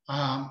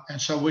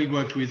 And so we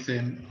worked with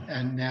them,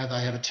 and now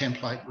they have a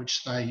template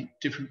which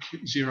different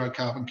zero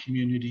carbon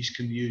communities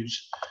can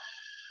use.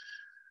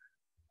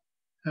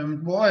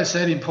 Why is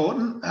that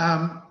important?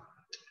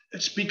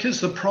 It's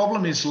because the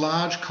problem is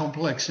large,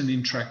 complex and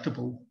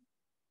intractable.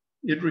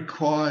 It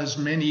requires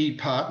many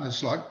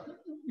partners, like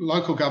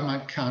local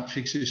government can't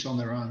fix this on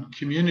their own.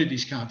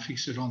 Communities can't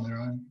fix it on their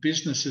own.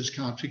 Businesses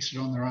can't fix it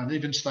on their own.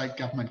 Even state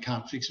government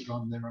can't fix it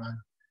on their own.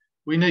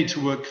 We need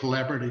to work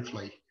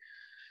collaboratively.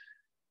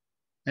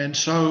 And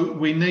so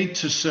we need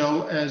to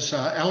sell, as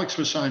Alex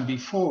was saying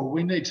before,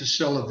 we need to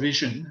sell a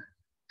vision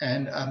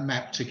and a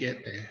map to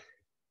get there.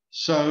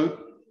 So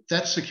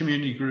that's the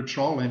community group's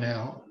role in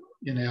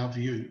our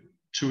view,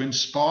 to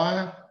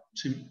inspire,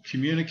 to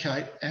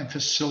communicate and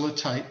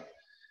facilitate,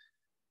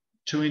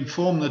 to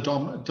inform the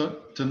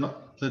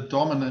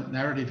dominant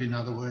narrative, in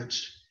other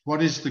words.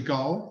 What is the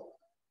goal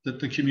that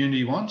the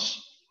community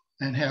wants,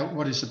 and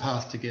what is the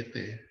path to get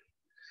there?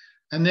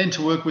 And then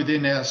to work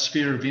within our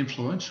sphere of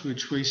influence,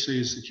 which we see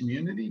as the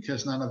community,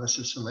 because none of us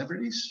are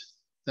celebrities.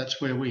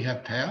 That's where we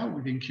have power,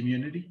 within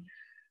community,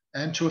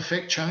 and to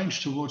affect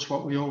change towards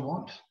what we all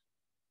want.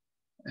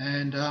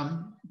 And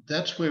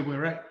that's where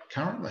we're at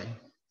currently.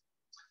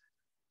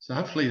 So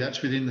hopefully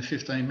that's within the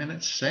 15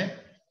 minutes, Sam.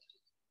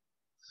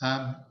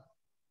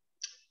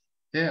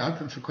 Yeah,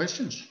 open for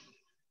questions.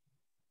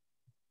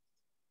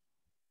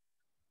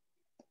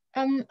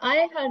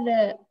 I had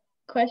a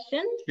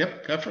question.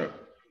 Yep, go for it.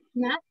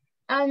 Matt,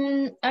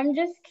 I'm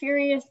just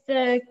curious,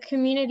 the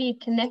community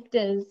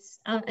connectors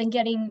and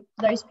getting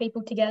those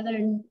people together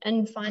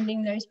and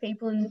finding those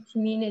people in the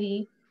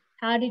community.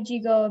 how did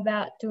you go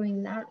about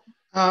doing that?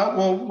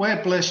 Well,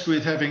 we're blessed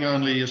with having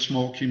only a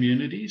small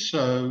community.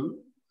 So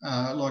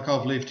like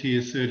I've lived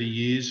here 30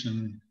 years,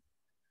 and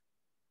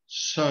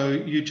so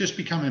you just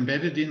become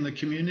embedded in the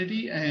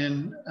community,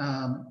 and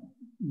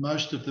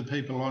most of the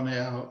people on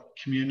our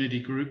community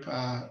group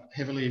are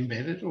heavily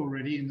embedded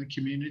already in the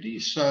community.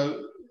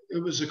 So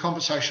it was a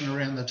conversation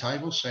around the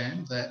table,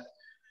 Sam, that,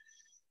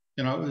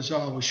 you know, it was,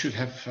 oh, we should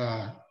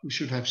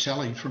have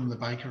Sally from the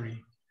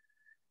bakery,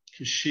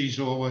 because she's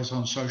always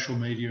on social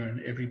media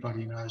and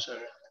everybody knows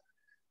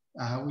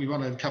her. We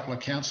wanted a couple of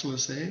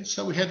councillors there.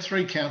 So we had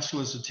 3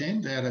 councillors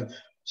attend out of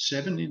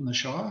 7 in the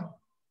Shire.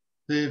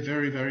 They're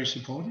very, very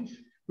supportive.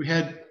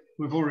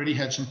 We've already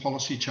had some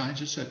policy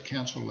changes at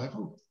council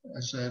level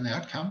as an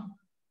outcome.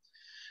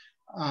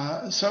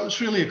 So it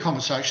was really a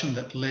conversation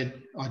that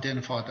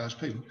identified those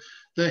people.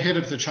 The head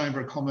of the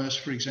Chamber of Commerce,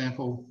 for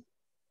example,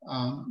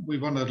 we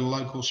wanted a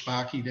local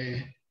Sparky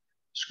there,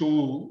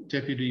 school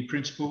deputy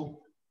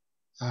principal.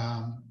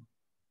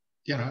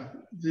 You know,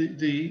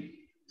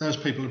 those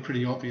people are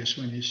pretty obvious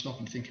when you stop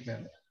and think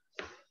about it.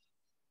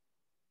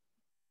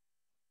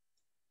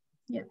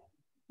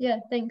 Yeah,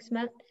 thanks,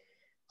 Matt.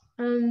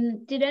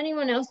 Did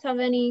anyone else have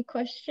any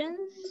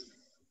questions?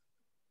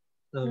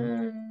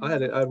 I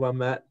had one,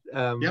 Matt.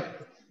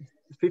 Yep.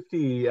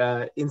 50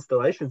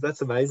 installations,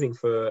 that's amazing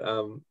for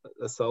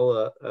a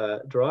solar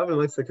drive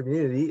amongst the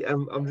community.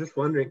 I'm just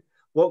wondering,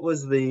 what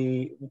was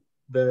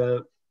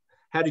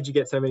how did you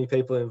get so many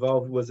people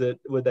involved?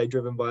 Were they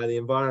driven by the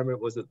environment?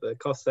 Was it the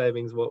cost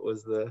savings? What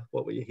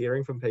were you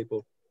hearing from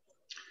people?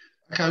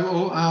 Okay,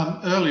 well,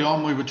 early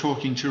on we were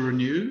talking to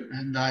Renew,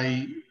 and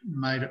they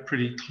made it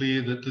pretty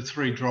clear that the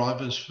 3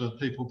 drivers for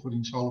people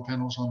putting solar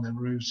panels on their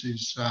roofs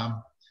is,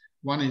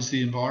 one is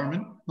the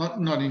environment,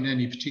 not in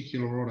any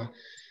particular order.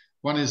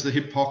 One is the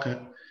hip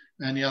pocket,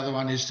 and the other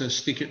one is to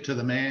stick it to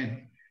the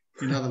man.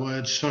 In other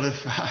words, sort of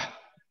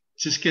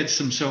just get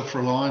some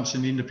self-reliance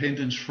and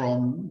independence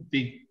from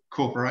big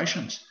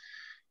corporations.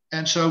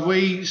 And so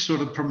we sort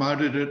of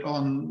promoted it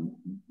on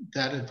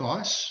that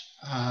advice.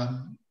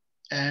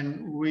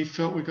 And we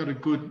felt we got a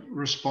good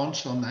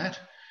response on that.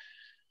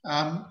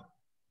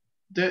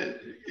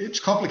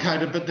 It's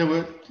complicated, but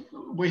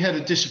we had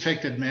a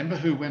disaffected member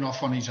who went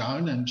off on his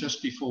own, and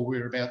just before we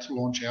were about to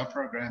launch our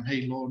program,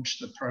 he launched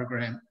the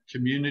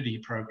community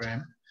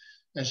program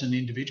as an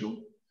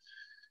individual.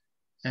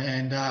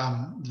 And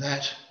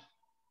that,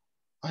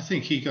 I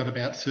think he got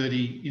about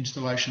 30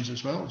 installations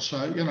as well.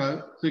 So, you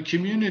know, the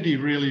community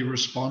really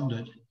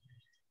responded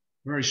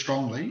very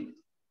strongly,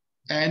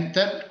 and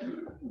that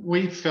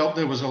we felt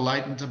there was a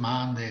latent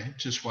demand there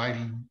just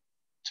waiting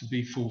to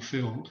be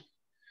fulfilled.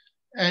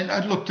 And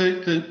look,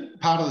 the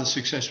part of the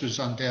success was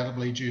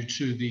undoubtedly due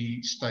to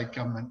the state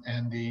government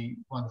and the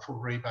wonderful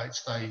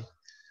rebates they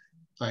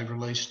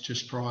released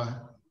just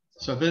prior.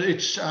 So, but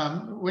it's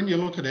when you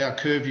look at our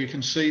curve, you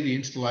can see the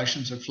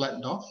installations have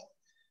flattened off,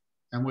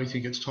 and we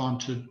think it's time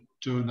to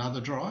do another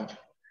drive.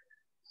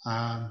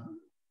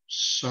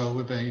 So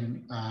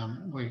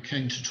we're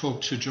keen to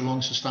talk to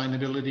Geelong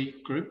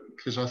Sustainability Group,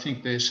 because I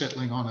think they're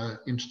settling on an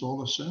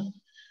installer soon,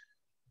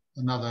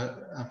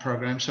 another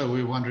program. So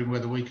we're wondering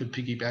whether we could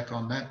piggyback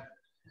on that.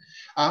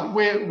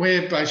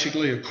 We're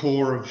basically a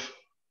core of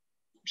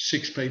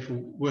 6 people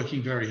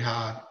working very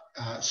hard.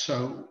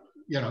 So,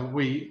 you know,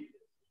 we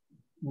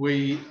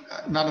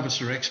none of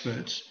us are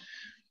experts.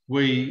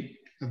 We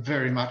are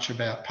very much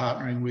about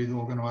partnering with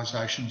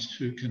organisations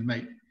who can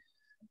meet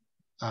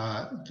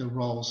the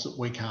roles that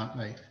we can't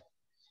meet.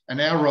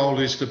 And our role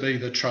is to be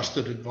the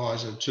trusted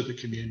advisor to the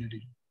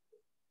community.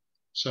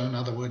 So in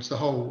other words, the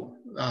whole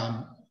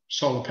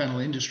solar panel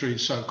industry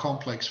is so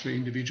complex for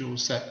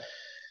individuals that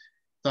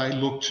they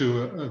look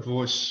to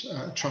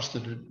a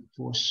trusted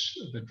voice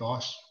of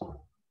advice.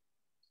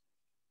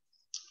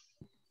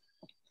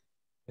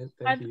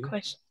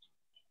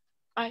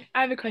 I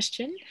have a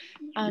question.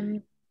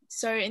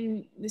 So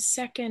in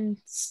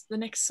the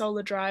next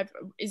solar drive,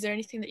 is there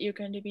anything that you're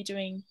going to be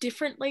doing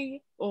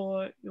differently,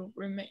 or you'll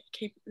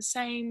keep it the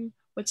same?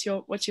 What's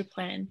your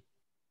plan?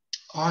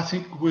 I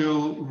think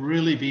we'll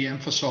really be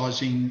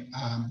emphasising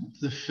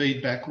the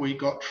feedback we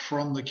got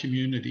from the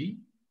community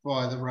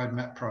via the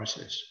roadmap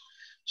process.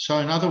 So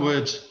in other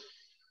words,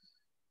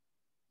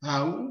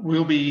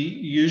 we'll be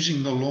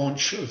using the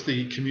launch of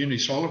the community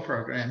solar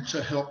program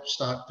to help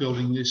start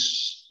building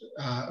this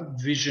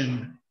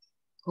vision.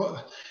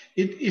 Well,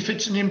 if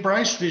it's an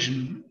embraced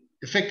vision,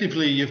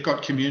 effectively you've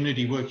got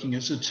community working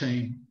as a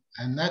team,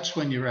 and that's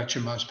when you're at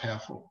your most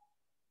powerful.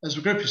 As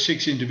a group of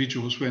 6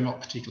 individuals, we're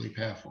not particularly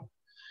powerful.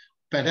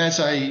 But as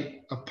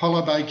a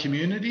Apollo Bay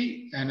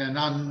community and an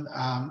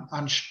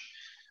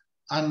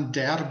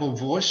undoubtable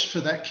voice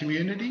for that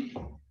community,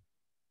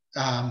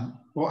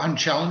 or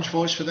unchallenged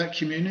voice for that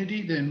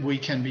community, then we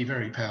can be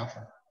very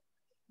powerful.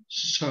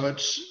 So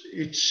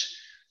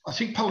I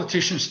think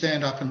politicians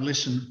stand up and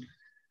listen,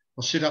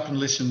 or sit up and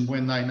listen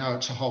when they know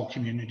it's a whole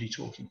community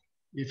talking.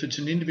 If it's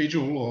an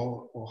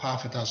individual or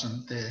half a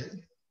dozen,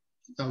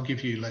 they'll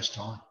give you less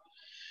time.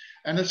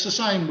 And it's the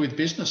same with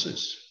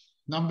businesses.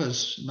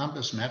 Numbers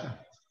matter.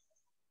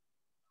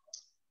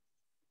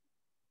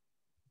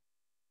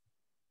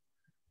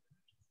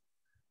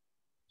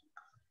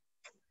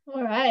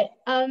 All right.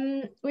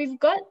 We've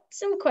got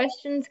some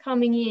questions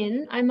coming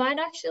in. I might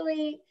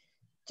actually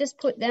just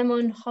put them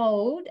on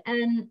hold,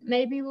 and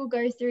maybe we'll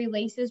go through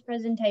Lisa's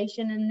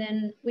presentation and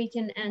then we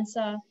can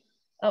answer,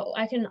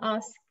 I can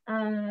ask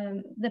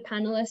the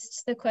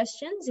panelists the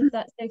questions, if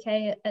that's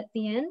okay at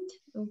the end.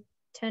 We'll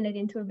turn it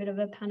into a bit of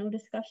a panel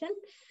discussion.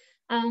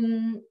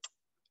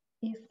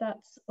 If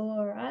that's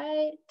all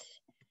right.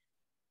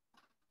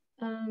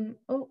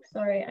 Oh,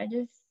 sorry, I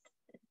just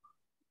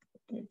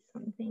did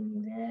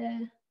something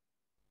there.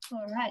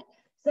 All right.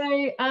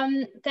 So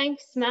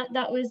thanks, Matt.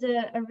 That was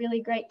a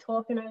really great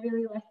talk, and I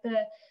really like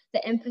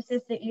the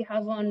emphasis that you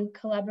have on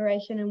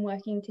collaboration and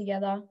working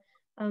together.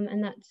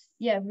 And that's,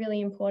 yeah,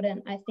 really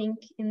important, I think,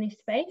 in this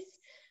space.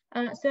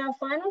 So our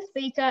final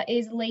speaker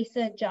is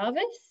Lisa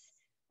Jarvis.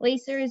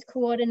 Lisa is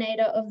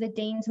coordinator of the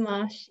Deans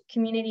Marsh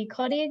Community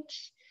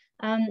Cottage.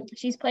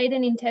 She's played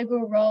an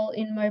integral role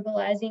in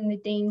mobilising the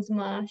Deans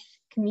Marsh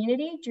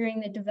community during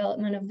the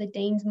development of the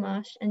Deans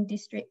Marsh and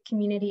District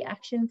Community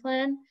Action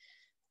Plan.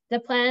 The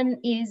plan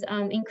is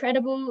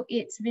incredible,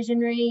 it's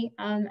visionary,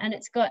 and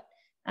it's got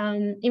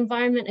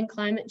environment and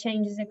climate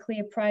change as a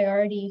clear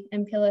priority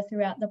and pillar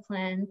throughout the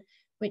plan,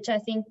 which I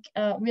think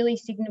really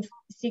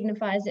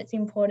signifies its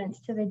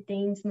importance to the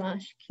Deans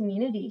Marsh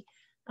community.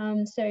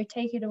 So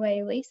take it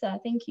away, Lisa.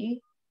 Thank you.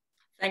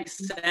 Thanks,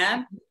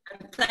 Sam.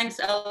 And thanks,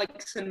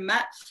 Alex and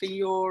Matt, for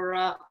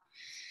your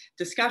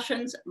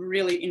discussions.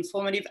 Really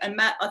informative. And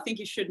Matt, I think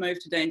you should move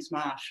to Deans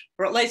Marsh,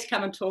 or at least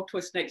come and talk to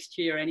us next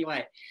year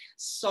anyway.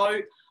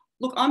 So,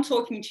 look, I'm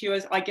talking to you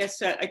as, I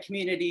guess, a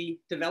community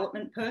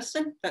development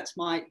person. That's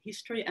my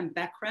history and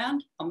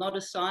background. I'm not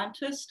a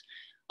scientist.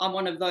 I'm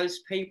one of those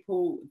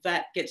people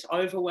that gets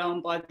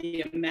overwhelmed by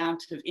the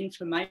amount of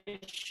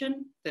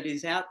information that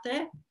is out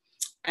there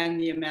and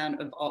the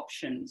amount of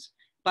options.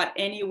 But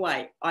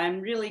anyway, I'm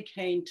really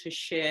keen to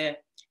share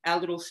our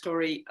little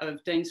story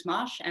of Deans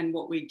Marsh and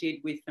what we did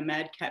with the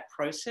MADCAP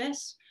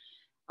process.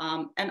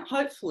 And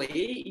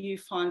hopefully you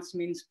find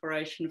some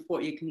inspiration of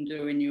what you can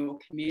do in your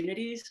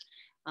communities,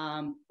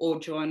 or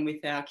join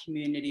with our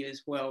community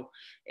as well.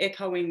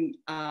 Echoing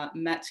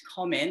Matt's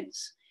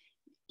comments,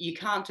 you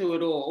can't do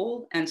it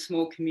all, and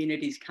small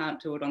communities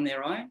can't do it on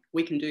their own.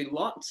 We can do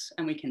lots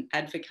and we can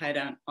advocate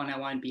on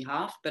our own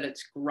behalf, but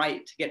it's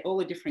great to get all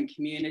the different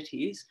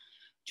communities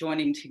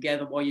joining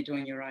together while you're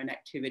doing your own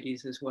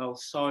activities as well.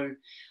 So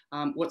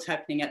what's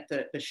happening at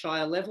the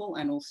Shire level,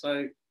 and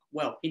also,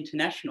 well,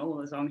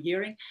 international, as I'm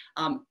hearing,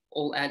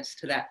 all adds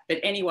to that. But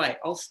anyway,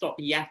 I'll stop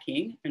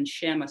yakking and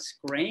share my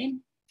screen.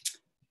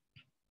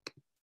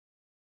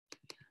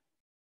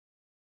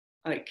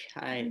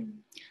 Okay,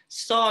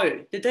 so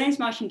the Deans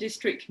Marsh and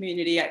District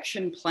Community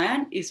Action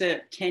Plan is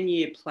a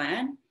 10-year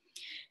plan.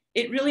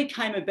 It really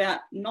came about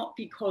not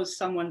because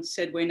someone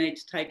said we need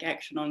to take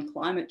action on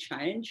climate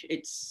change.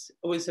 It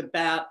was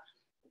about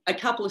a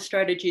couple of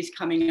strategies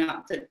coming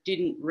up that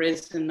didn't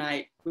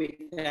resonate with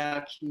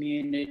our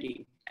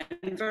community,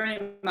 and very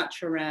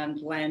much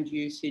around land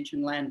usage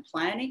and land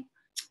planning.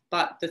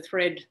 But the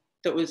thread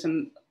that was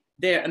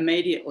there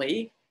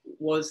immediately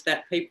was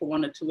that people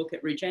wanted to look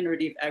at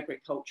regenerative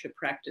agriculture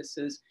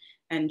practices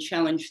and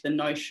challenge the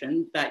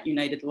notion that you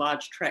needed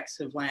large tracts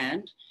of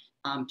land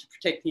to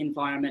protect the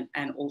environment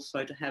and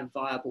also to have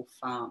viable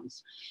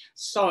farms.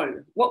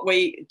 So what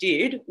we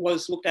did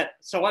was looked at,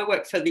 so I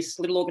work for this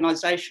little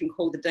organisation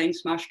called the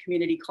Deans Marsh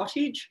Community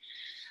Cottage.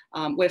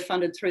 We're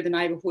funded through the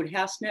Neighbourhood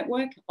House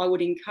Network. I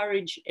would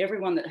encourage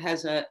everyone that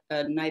has a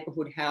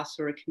neighbourhood house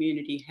or a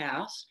community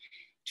house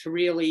to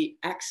really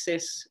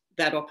access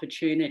that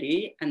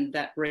opportunity and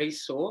that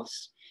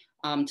resource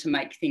to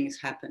make things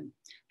happen.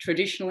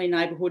 Traditionally,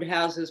 neighbourhood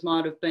houses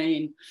might have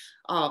been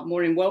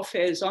more in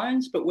welfare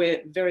zones, but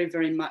we're very,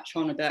 very much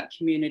on about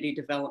community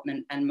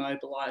development and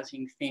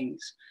mobilising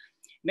things.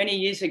 Many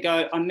years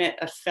ago, I met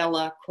a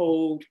fella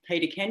called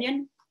Peter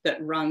Kenyon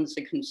that runs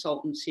a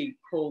consultancy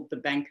called the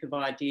Bank of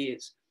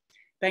Ideas.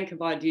 Bank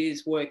of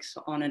Ideas works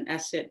on an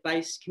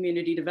asset-based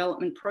community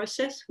development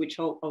process, which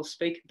I'll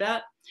speak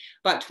about.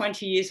 But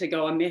 20 years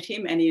ago, I met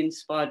him and he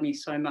inspired me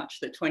so much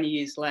that 20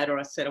 years later,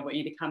 I said, I want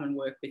you to come and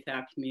work with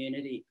our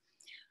community.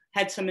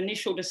 Had some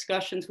initial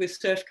discussions with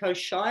Surf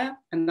Coast Shire,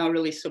 and they're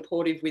really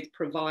supportive with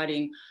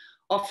providing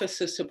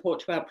officer support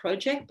to our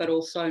project, but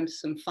also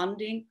some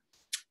funding.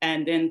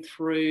 And then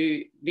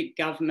through Vic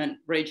Government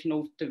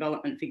Regional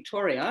Development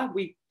Victoria,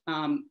 we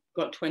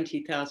got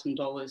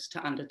 $20,000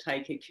 to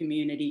undertake a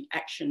community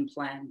action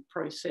plan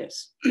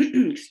process.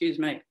 Excuse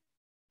me.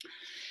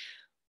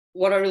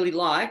 What I really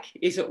like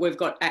is that we've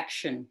got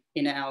action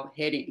in our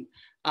heading.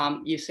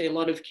 You see a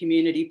lot of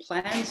community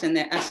plans and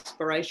they're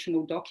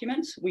aspirational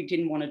documents. We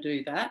didn't want to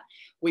do that.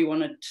 We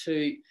wanted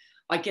to,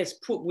 I guess,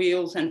 put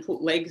wheels and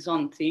put legs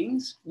on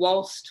things.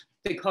 Whilst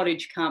the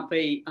cottage can't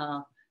be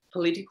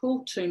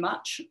political too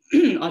much,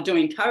 I do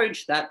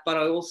encourage that, but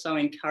I also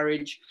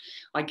encourage,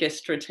 I guess,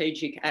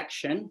 strategic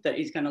action that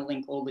is going to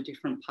link all the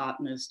different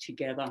partners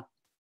together.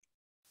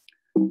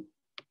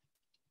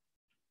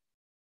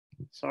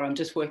 Sorry, I'm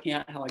just working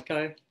out how I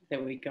go.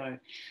 There we go.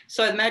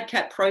 So the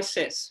MADCAP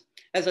process.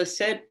 As I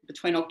said,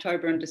 between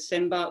October and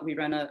December, we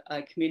ran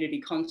a community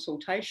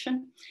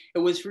consultation. It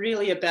was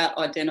really about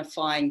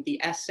identifying the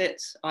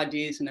assets,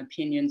 ideas and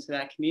opinions of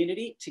our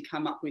community to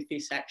come up with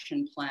this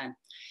action plan.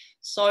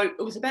 So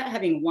it was about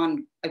having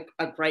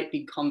a great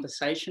big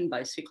conversation,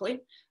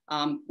 basically,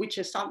 which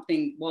is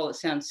something, while it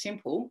sounds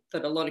simple,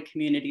 that a lot of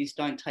communities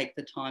don't take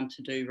the time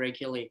to do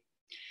regularly.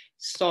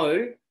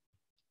 So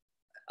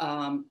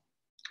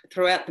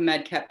throughout the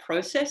MADCAP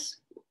process,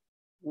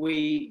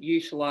 we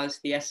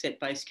utilised the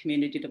asset-based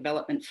community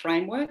development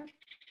framework.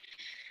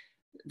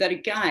 That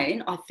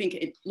again, I think,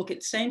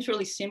 it seems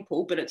really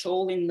simple, but it's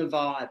all in the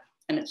vibe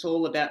and it's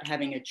all about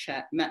having a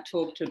chat. Matt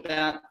talked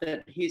about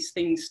that his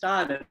thing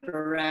started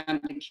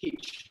around the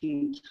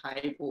kitchen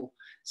table.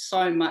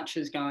 So much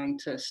is going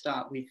to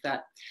start with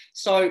that.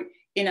 So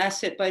in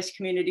asset-based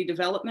community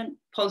development,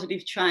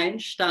 positive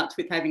change starts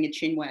with having a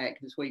chinwag,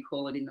 as we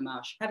call it in the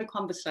marsh. Have a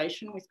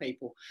conversation with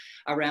people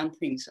around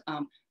things.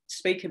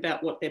 Speak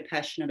about what they're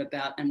passionate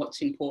about and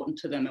what's important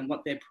to them and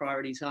what their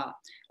priorities are.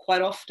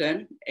 Quite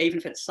often, even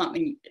if it's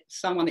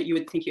someone that you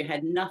would think you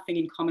had nothing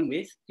in common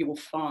with, you will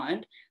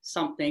find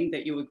something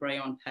that you agree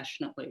on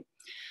passionately.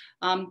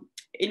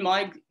 In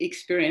my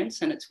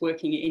experience, and it's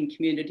working in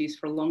communities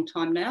for a long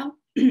time now,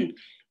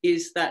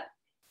 is that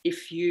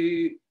if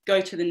you go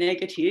to the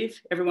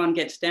negative, everyone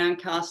gets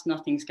downcast,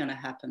 nothing's going to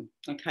happen,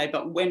 okay?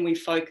 But when we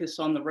focus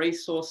on the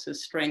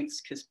resources,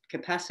 strengths,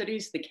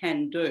 capacities, the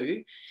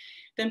can-do,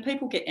 then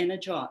people get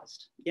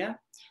energised, yeah?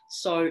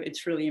 So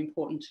it's really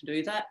important to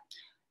do that.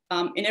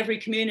 In every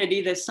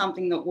community, there's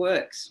something that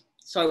works.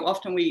 So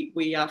often we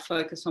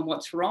focus on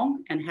what's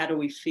wrong and how do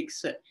we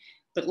fix it.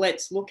 But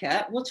let's look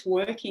at what's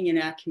working in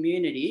our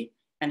community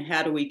and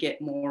how do we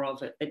get more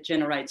of it. It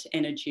generates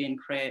energy and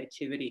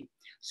creativity.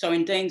 So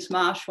in Deans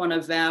Marsh, one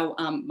of our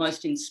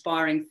most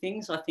inspiring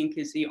things, I think,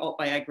 is the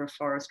Otway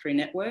Agroforestry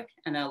Network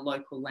and our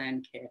local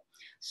land care.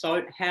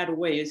 So how do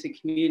we as a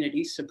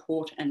community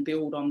support and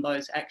build on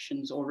those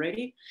actions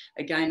already?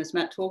 Again, as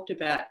Matt talked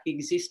about,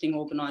 existing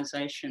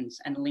organisations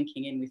and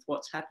linking in with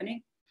what's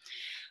happening.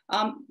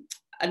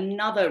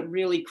 Another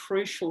really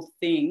crucial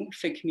thing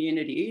for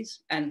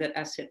communities and that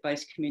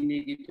asset-based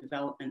community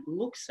development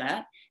looks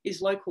at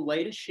is local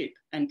leadership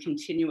and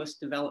continuous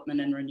development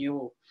and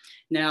renewal.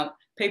 Now,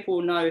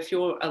 people know if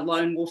you're a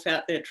lone wolf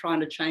out there trying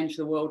to change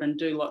the world and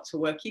do lots of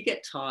work, you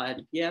get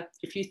tired, yeah?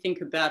 If you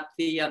think about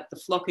the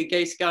flock of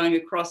geese going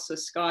across the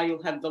sky,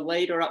 you'll have the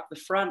leader up the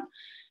front,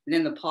 and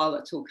then the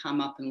pilots will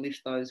come up and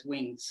lift those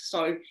wings.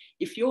 So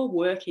if you're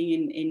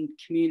working in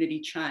community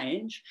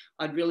change,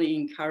 I'd really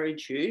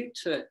encourage you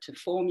to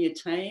form your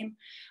team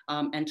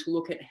and to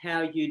look at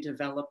how you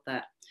develop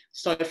that.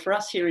 So for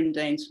us here in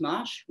Deans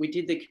Marsh, we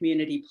did the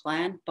community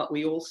plan, but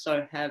we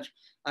also have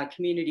a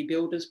community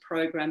builders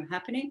program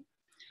happening.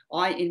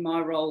 I, in my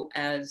role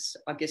as,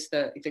 I guess,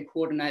 the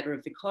coordinator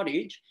of the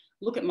cottage,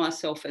 look at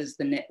myself as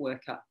the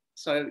networker.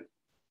 So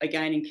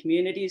again, in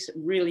communities,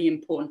 really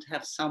important to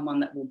have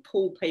someone that will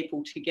pull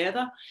people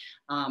together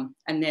and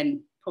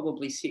then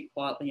probably sit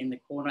quietly in the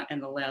corner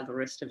and allow the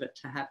rest of it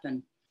to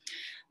happen.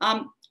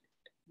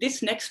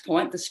 This next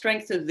point, the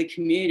strength of the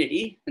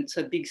community, it's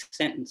a big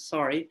sentence,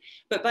 sorry,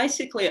 but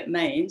basically it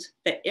means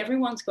that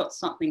everyone's got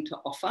something to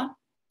offer.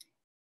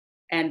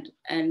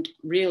 And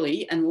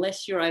really,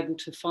 unless you're able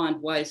to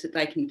find ways that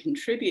they can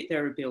contribute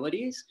their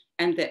abilities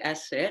and their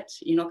assets,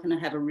 you're not going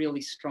to have a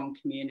really strong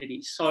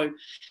community. So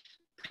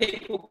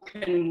people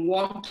can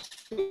want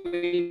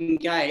to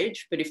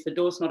engage, but if the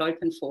door's not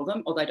open for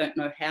them or they don't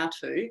know how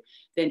to,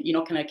 then you're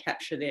not going to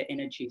capture their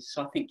energy.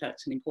 So I think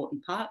that's an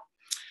important part.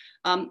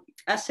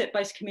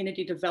 Asset-based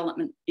community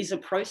development is a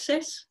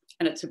process,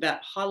 and it's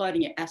about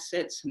highlighting your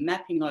assets,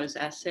 mapping those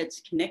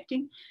assets,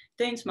 connecting.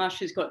 Deans Marsh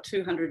has got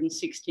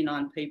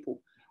 269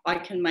 people. I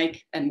can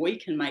make, and we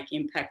can make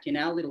impact in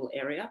our little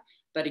area,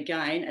 but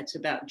again, it's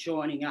about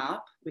joining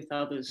up with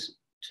others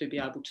to be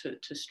able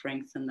to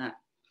strengthen that.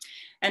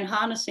 And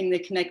harnessing the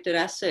connected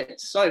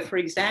assets. So for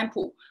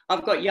example,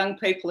 I've got young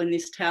people in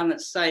this town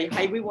that say,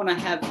 hey, we want to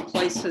have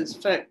places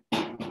for,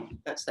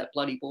 that's that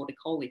bloody border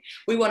collie.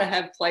 We want to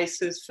have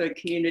places for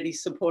community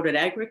supported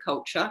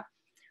agriculture,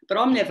 but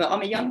I'm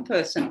a young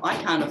person. I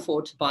can't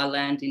afford to buy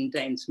land in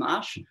Deans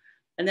Marsh.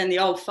 And then the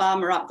old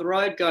farmer up the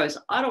road goes,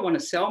 I don't want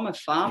to sell my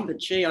farm, but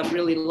gee, I'd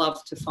really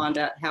love to find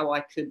out how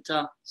I could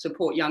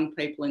support young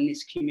people in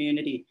this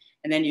community.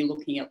 And then you're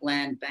looking at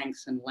land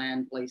banks and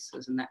land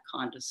leases and that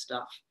kind of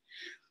stuff.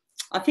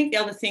 I think the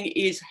other thing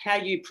is how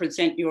you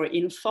present your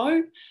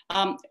info.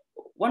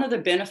 One of the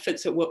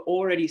benefits that we're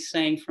already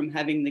seeing from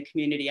having the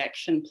community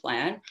action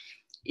plan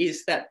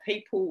is that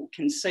people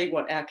can see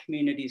what our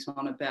community is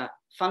on about.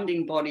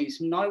 Funding bodies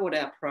know what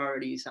our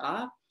priorities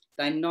are,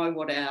 they know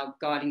what our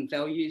guiding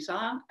values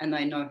are, and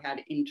they know how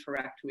to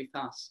interact with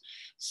us.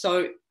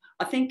 So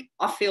I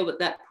feel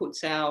that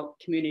puts our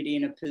community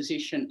in a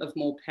position of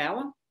more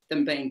power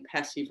than being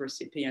passive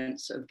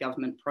recipients of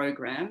government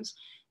programs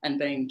and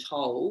being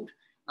told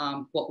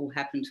what will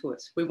happen to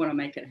us. We want to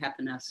make it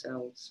happen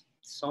ourselves.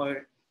 So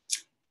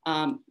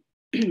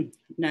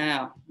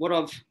now,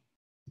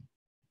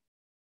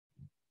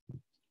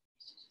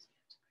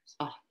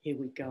 Here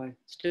we go.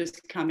 It's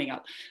just coming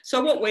up.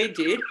 So what we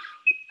did,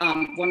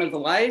 one of the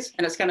ways,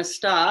 and it's going to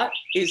start,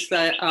 is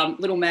the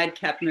Little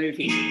Madcap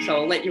movie. So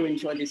I'll let you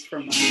enjoy this for a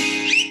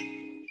moment.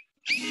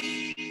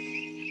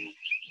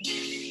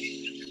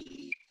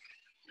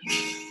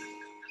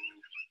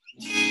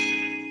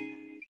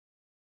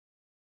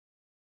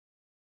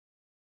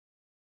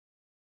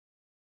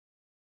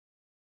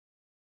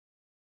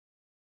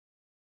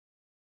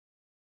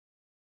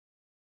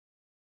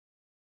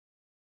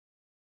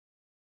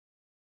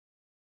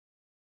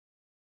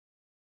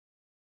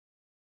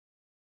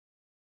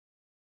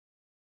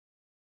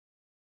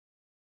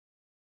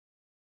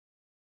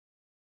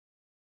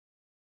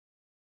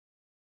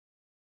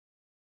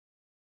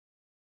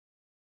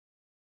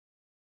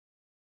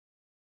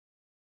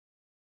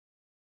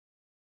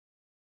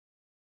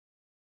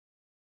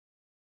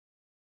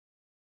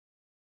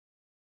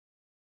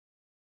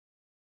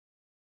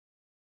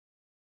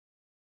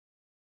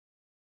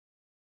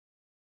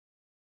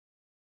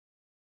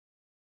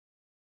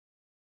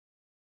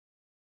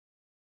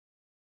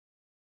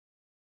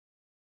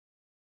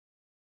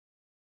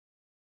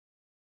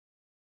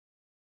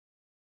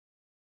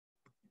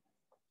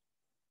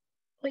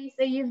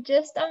 Lisa, you've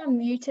just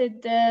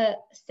muted the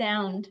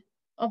sound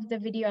of the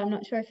video. I'm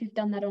not sure if you've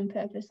done that on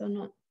purpose or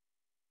not.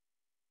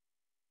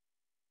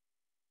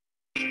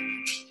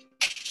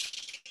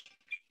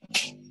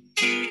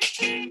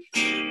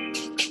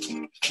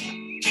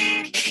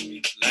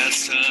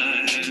 Last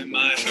time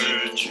I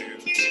heard you,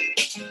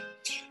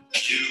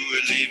 you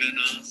were leaving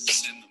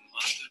us in the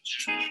month of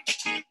June.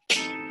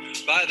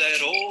 By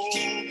that old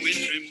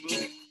wintry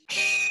moon,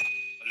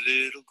 a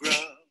little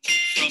grub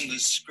from the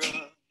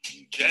scrub,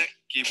 Jackie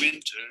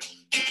Winter,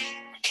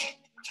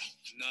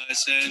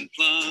 nice and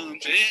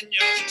plump in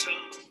your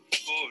tongue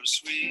for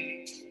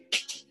sweet.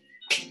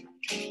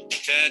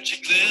 Catch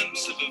a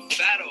glimpse of a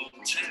fat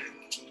old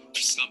tick,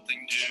 something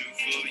new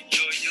for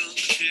your young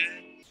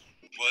kid.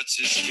 What's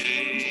his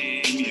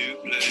game you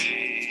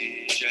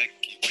play,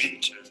 Jackie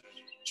Winter?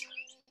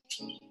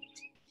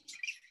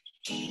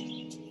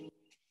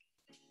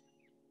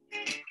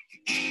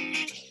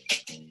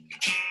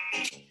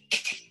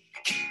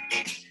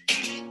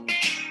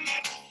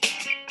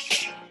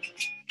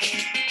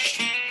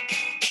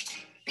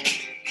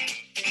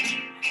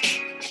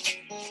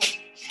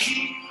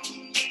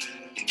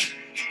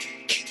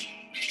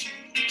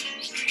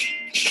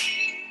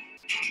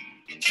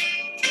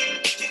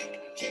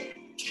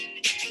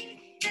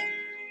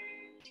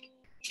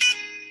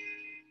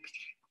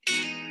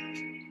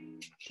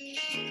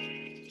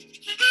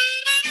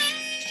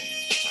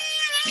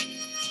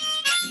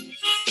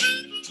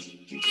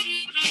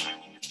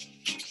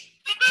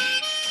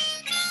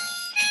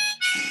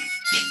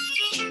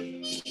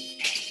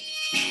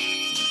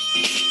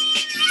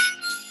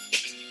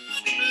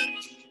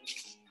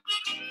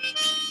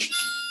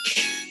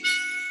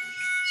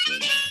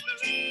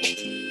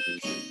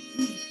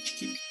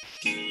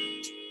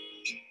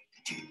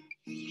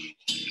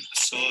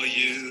 Saw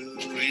you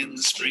in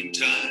the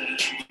springtime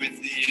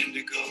with the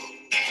indigo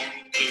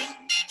bloom.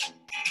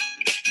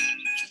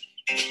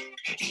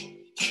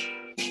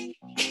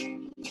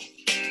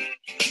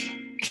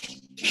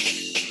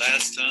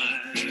 Last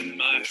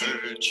time I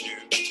heard you,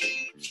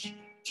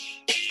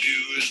 you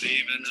were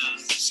leaving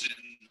us in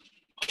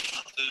the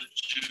month of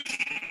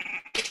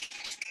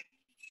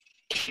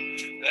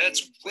June.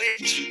 That's way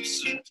too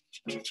soon.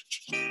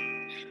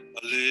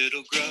 A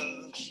little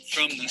grub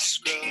from the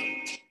scrub,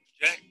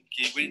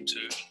 Jackie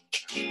Winter,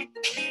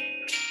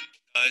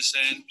 nice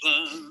and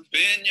plump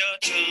in your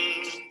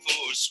tongue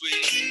for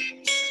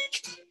sweet.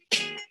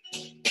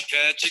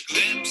 Catch a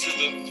glimpse of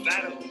a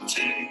fat old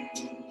tick,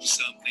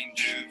 something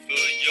new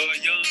for your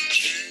young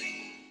kid.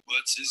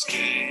 What's his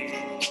game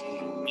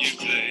you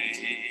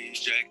play,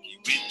 Jackie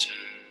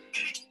Winter?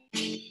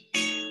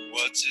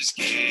 What's his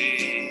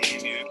game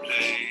you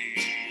play,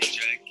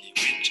 Jackie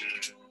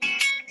Winter?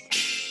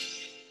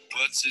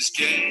 What's his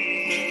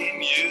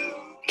game you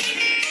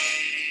play,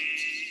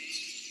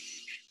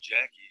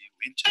 Jackie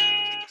Winter?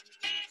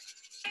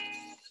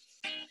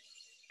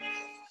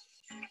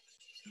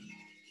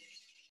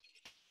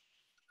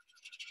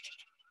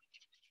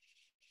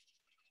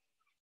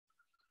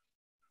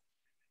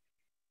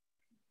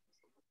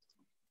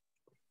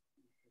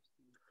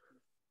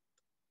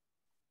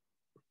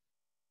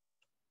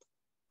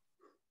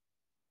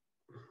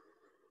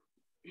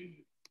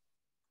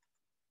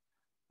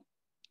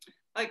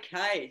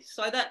 Okay,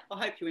 so that,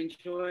 I hope you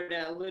enjoyed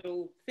our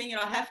little thing. And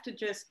I have to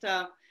just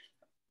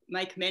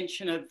make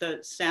mention of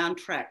the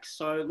soundtrack.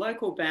 So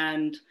local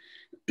band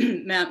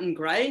Mountain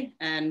Grey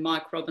and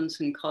Mike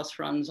Robinson Coss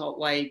runs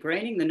Otway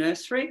Greening, the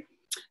nursery.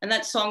 And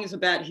that song is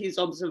about his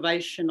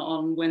observation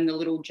on when the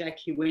little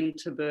Jackie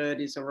Winter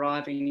bird is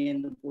arriving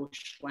in the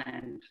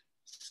bushland.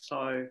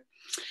 So,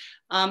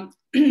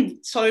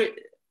 so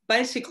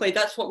basically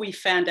that's what we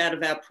found out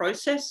of our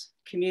process: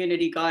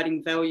 community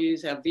guiding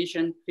values, our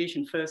vision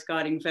first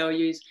guiding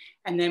values,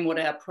 and then what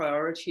our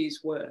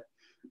priorities were.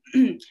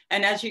 And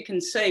as you can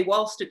see,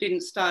 whilst it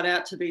didn't start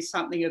out to be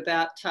something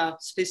about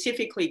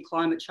specifically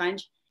climate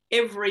change,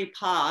 every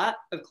part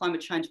of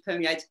climate change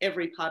permeates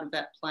every part of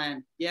that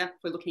plan. Yeah, if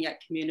we're looking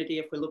at community,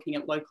 if we're looking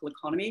at local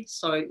economy,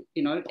 so,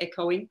 you know,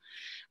 echoing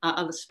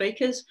other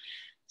speakers.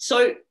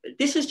 So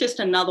this is just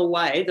another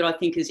way that I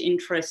think is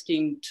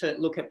interesting to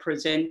look at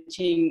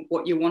presenting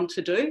what you want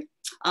to do.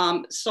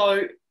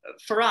 So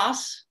for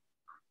us,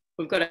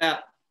 we've got our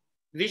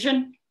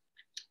vision,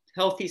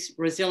 healthy,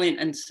 resilient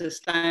and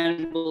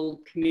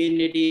sustainable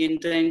community in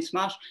Deans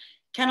Marsh.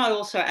 Can I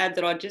also add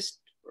that I just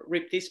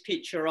ripped this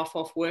picture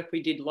off work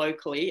we did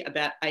locally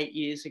about 8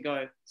 years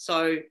ago.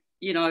 So,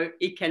 you know,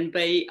 it can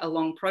be a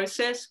long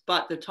process,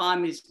 but the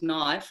time is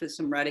nigh for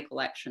some radical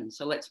action.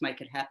 So let's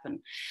make it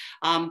happen.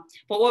 But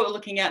what we're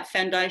looking at,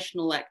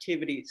 foundational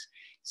activities.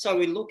 So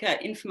we look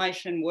at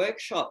information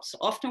workshops.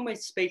 Often we're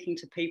speaking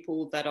to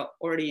people that are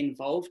already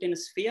involved in a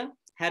sphere.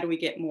 How do we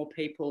get more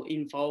people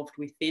involved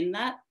within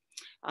that?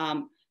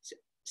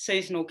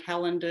 Seasonal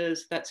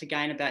calendars, that's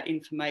again about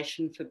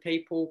information for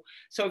people.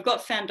 So we've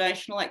got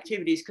foundational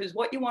activities, because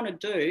what you want to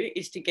do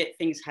is to get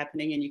things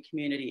happening in your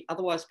community.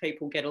 Otherwise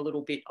people get a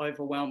little bit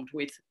overwhelmed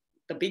with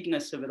the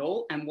bigness of it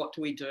all, and what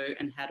do we do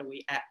and how do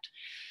we act?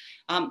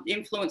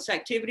 Influence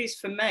activities,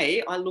 for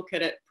me, I look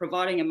at it,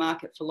 providing a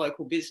market for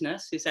local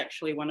business is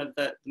actually one of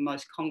the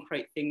most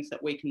concrete things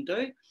that we can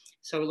do.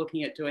 So we're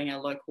looking at doing our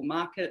local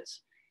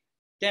markets.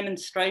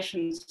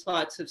 Demonstration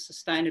sites of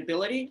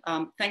sustainability.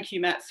 Thank you,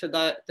 Matt, for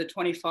the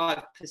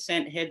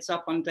 25% heads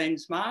up on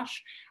Deans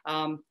Marsh,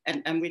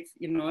 and with,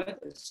 you know,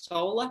 the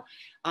solar.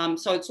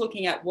 So it's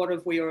looking at what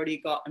have we already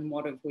got and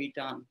what have we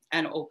done,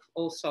 and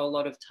also a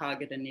lot of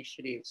target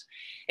initiatives.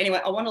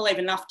 Anyway, I want to leave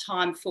enough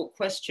time for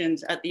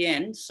questions at the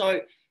end. So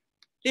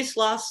this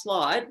last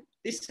slide,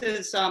 this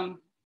is our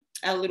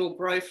little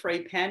Grow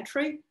Free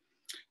pantry.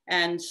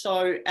 And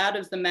so out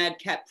of the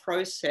MadCap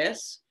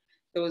process,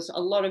 there was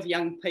a lot of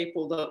young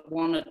people that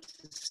wanted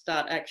to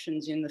start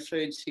actions in the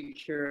food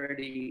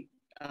security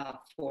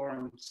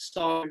forum.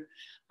 So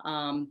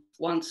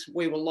once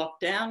we were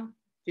locked down,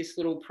 this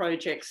little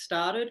project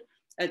started.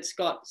 It's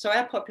got, so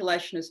our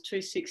population is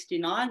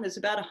 269. There's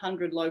about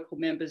 100 local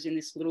members in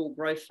this little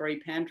Grow Free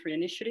pantry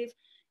initiative,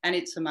 and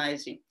it's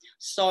amazing.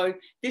 So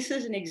this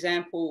is an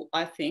example,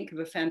 I think, of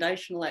a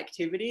foundational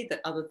activity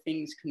that other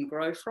things can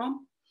grow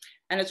from.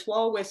 And it's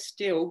while we're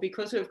still,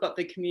 because we've got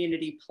the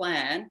community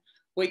plan,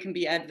 we can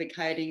be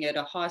advocating at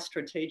a high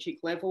strategic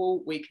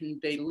level. We can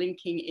be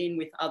linking in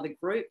with other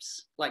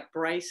groups like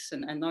Brace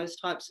and those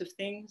types of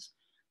things.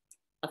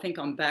 I think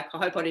I'm back. I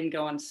hope I didn't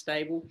go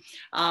unstable.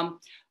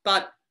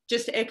 But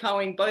just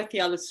echoing both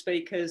the other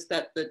speakers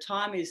that the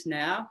time is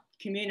now.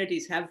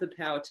 Communities have the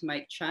power to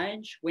make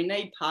change. We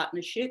need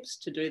partnerships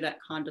to do that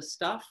kind of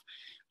stuff.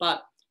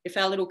 But if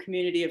our little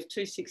community of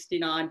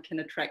 269 can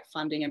attract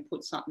funding and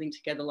put something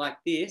together like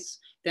this,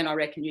 then I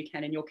reckon you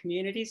can in your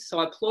communities. So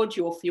I applaud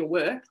you all for your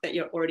work that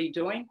you're already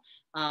doing.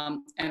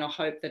 And I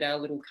hope that our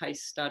little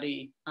case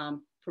study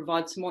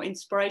provides some more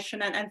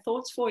inspiration and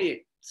thoughts for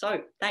you.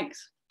 So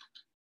thanks.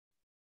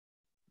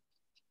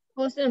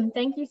 Awesome.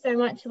 Thank you so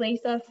much,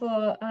 Lisa,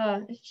 for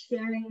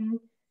sharing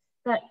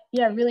that,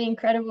 really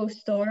incredible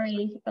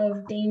story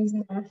of Deans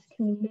Marsh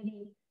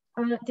community.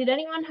 Did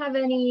anyone have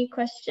any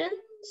questions?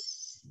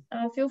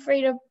 Feel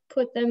free to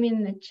put them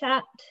in the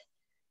chat.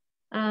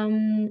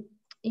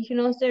 You can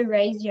also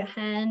raise your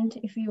hand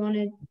if you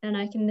wanted, and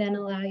I can then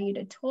allow you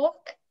to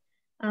talk,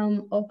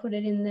 or put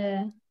it in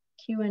the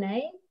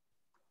Q&A.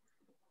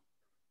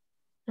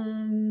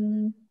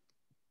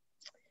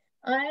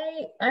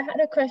 I had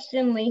a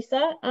question,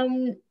 Lisa.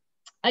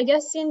 I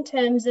guess in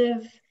terms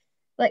of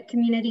like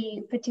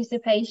community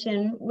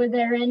participation, were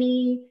there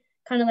any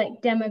kind of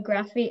like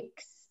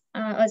demographics,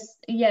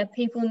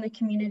 people in the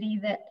community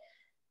that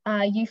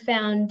you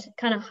found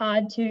kind of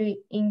hard to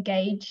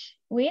engage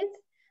with?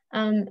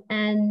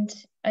 And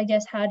I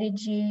guess how did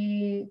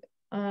you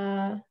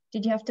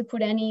have to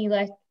put any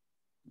like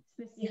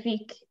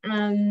specific,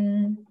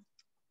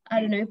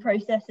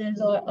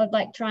 processes or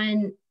like try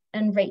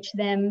and reach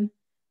them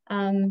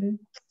so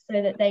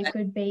that they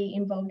could be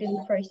involved in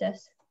the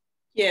process?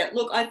 Yeah,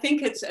 look, I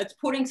think it's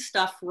putting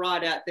stuff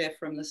right out there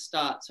from the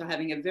start. So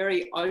having a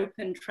very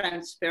open,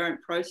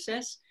 transparent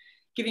process,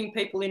 giving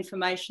people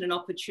information and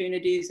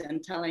opportunities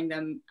and telling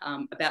them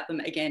about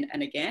them again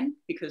and again,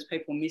 because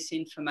people miss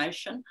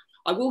information.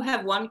 I will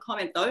have one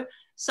comment though.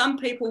 Some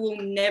people will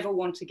never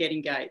want to get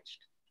engaged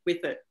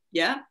with it,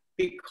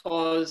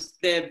 because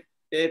their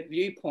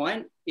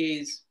viewpoint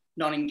is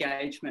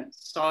non-engagement.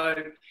 So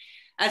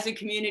as a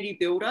community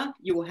builder,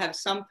 you will have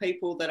some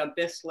people that are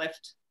best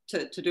left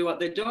to do what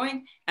they're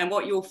doing. And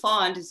what you'll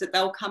find is that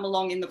they'll come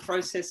along in the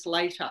process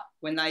later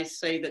when they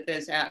see that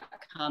there's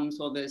outcomes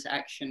or there's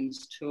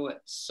actions to it.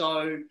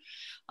 So,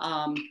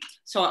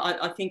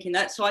 I think in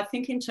that, so I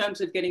think in terms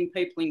of getting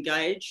people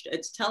engaged,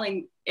 it's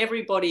telling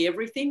everybody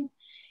everything.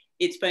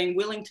 It's being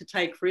willing to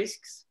take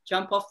risks,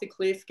 jump off the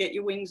cliff, get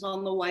your wings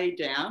on the way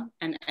down,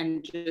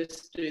 and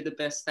just do the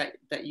best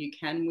that you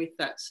can with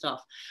that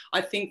stuff. I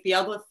think the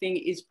other thing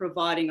is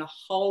providing a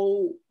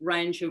whole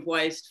range of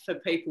ways for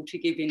people to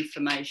give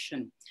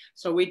information.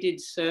 So we did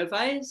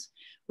surveys.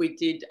 We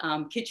did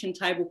kitchen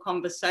table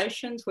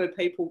conversations where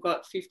people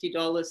got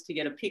 $50 to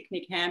get a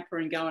picnic hamper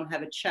and go and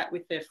have a chat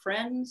with their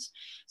friends.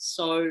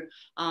 So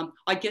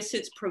I guess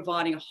it's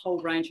providing a whole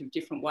range of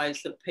different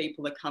ways that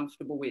people are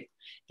comfortable with.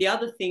 The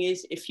other thing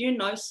is, if you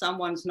know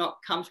someone's not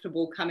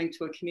comfortable coming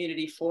to a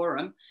community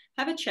forum,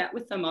 have a chat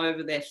with them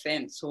over their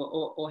fence,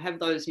 or have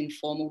those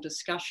informal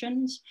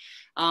discussions.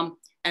 And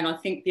I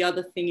think the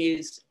other thing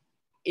is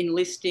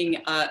enlisting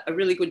a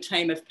really good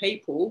team of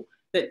people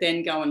that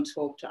then go and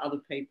talk to other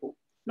people.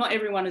 Not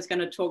everyone is going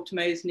to talk to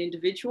me as an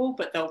individual,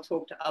 but they'll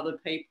talk to other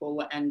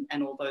people, and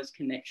all those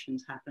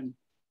connections happen.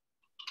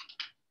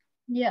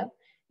 Yeah,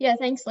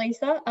 thanks,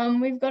 Lisa.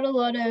 We've got a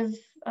lot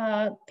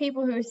of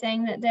people who are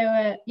saying that they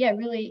were,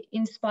 really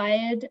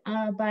inspired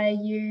by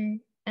you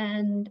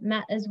and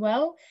Matt as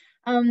well.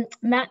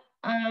 Matt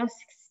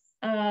asks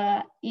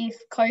if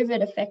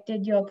COVID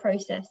affected your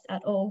process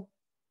at all.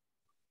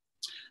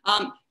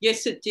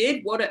 Yes, it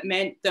did. What it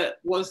meant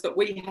was that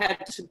we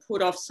had to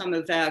put off some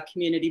of our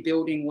community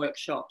building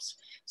workshops.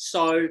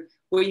 So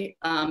we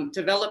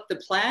developed the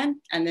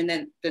plan, and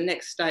then the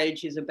next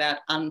stage is about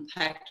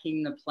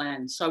unpacking the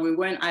plan. So we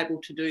weren't able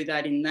to do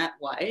that in that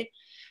way.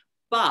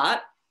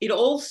 But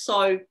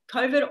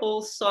COVID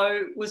also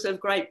was of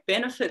great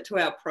benefit to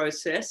our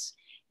process,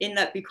 in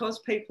that because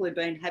people had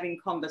been having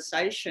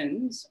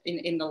conversations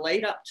in the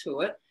lead up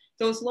to it,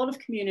 there was a lot of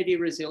community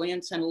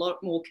resilience and a lot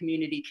more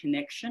community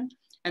connection.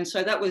 And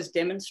so that was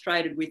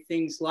demonstrated with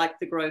things like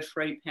the Grow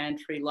Free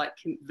Pantry, like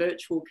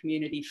virtual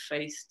community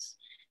feasts,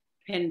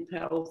 pen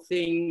pal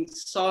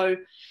things. So,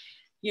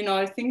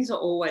 things are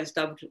always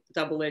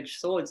double-edged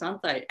swords,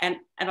 aren't they? And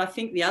I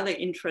think the other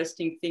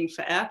interesting thing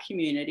for our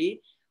community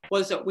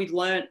was that we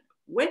learned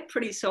we're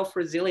pretty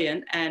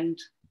self-resilient, and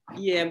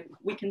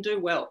we can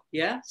do well.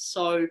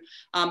 So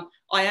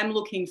I am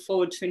looking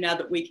forward to, now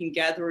that we can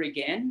gather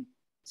again,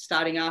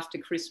 starting after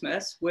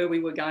Christmas, where we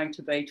were going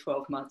to be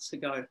 12 months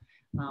ago.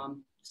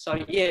 So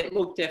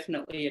look,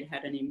 definitely it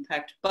had an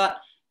impact, but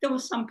there were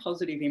some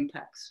positive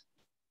impacts.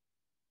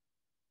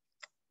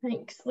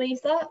 Thanks,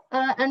 Lisa.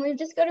 And we've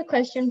just got a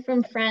question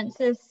from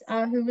Francis,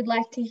 who would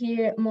like to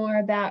hear more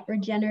about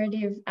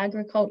regenerative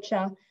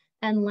agriculture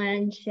and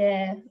land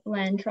share,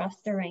 land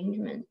trust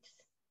arrangements.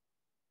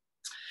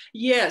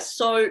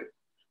 So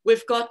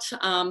we've got,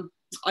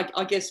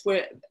 I guess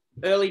we're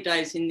early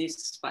days in this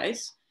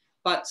space,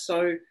 but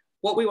so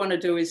what we want to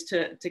do is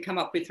to come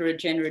up with a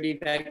regenerative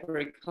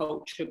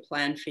agriculture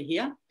plan for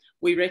here.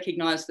 We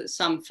recognise that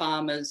some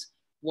farmers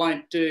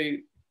won't do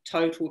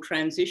total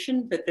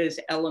transition, but there's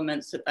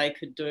elements that they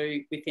could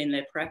do within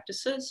their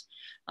practices.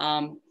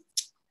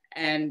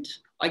 And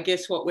I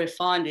guess what we're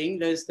finding,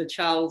 there's the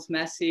Charles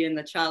Massey and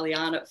the Charlie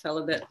Arnott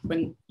fella, that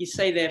when you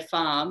see their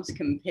farms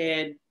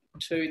compared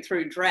to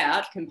through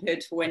drought,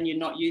 compared to when you're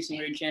not using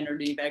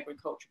regenerative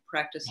agriculture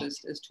practices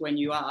as to when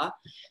you are,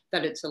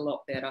 that it's a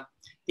lot better.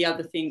 The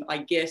other thing, I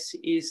guess,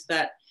 is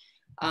that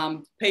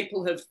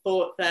people have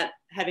thought that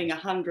having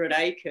 100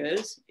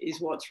 acres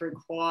is what's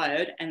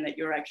required, and that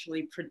you're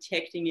actually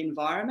protecting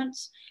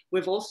environments.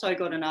 We've also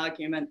got an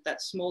argument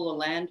that smaller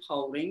land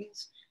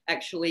holdings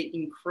actually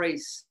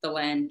increase the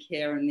land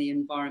care and the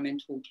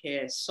environmental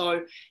care.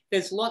 So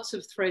there's lots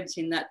of threads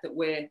in that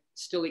we're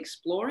still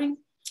exploring.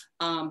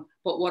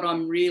 But what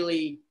I'm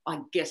really,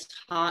 I guess,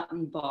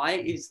 heartened by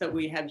is that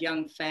we have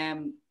young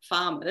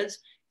farmers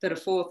that are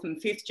 4th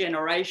and 5th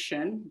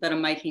generation that are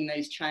making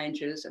these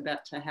changes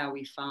about to how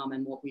we farm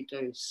and what we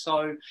do.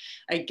 So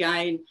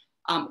again,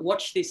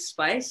 watch this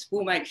space.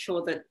 We'll make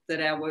sure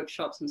that our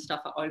workshops and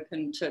stuff are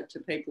open to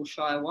people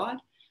Shire-wide,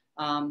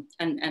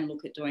 and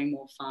look at doing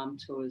more farm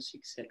tours,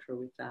 etc.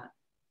 with that.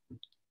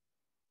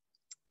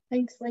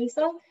 Thanks,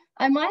 Lisa.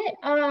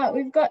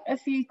 We've got a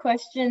few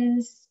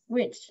questions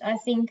which I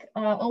think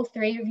all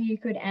three of you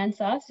could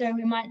answer. So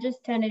we might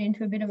just turn it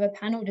into a bit of a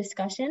panel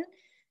discussion,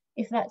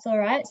 if that's all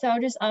right. So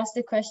I'll just ask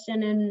the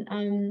question,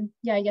 and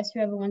I guess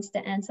whoever wants to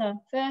answer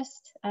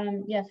first,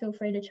 feel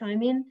free to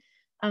chime in,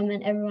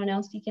 and everyone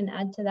else, you can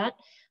add to that.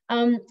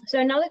 So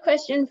another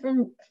question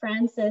from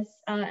Francis,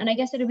 and I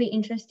guess it'll be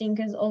interesting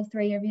because all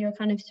three of you are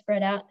kind of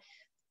spread out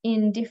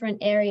in different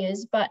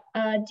areas, but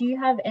do you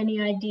have any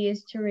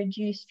ideas to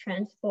reduce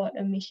transport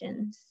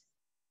emissions?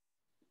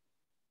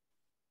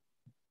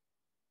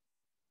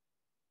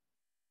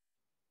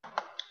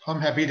 I'm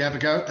happy to have a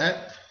go at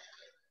that.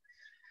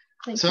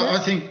 Thanks, so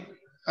Matt.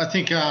 I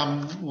think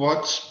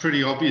what's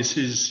pretty obvious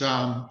is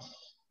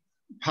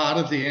part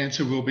of the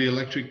answer will be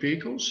electric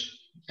vehicles,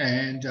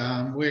 and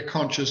we're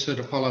conscious that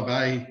Apollo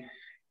Bay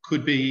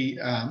could be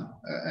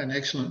an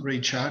excellent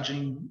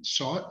recharging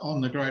site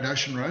on the Great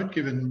Ocean Road,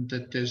 given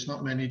that there's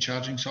not many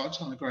charging sites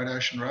on the Great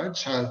Ocean Road.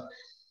 So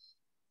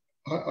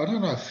I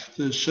don't know if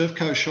the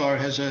Surfco Shire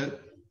has a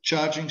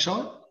charging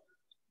site.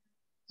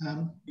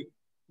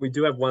 We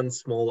do have one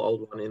small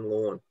old one in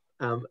Lawn,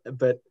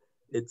 but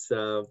it's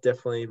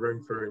definitely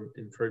room for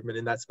improvement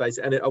in that space.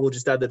 And I will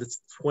just add that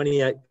it's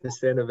 28%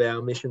 of our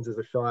emissions as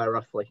a Shire,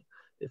 roughly.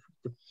 If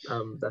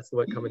that's the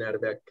work coming out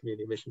of our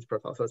community emissions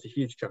profile. So it's a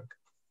huge chunk.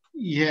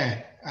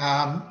 Yeah,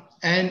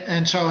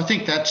 and so I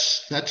think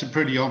that's a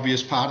pretty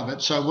obvious part of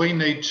it. So we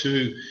need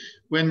to,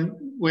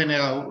 when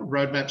our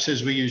roadmap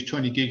says we use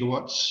 20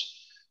 gigawatts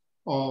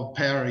of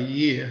power a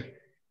year,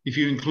 if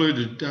you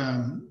included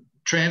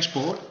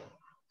transport,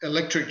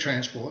 electric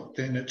transport,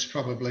 then it's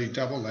probably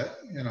double that,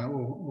 you know,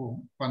 or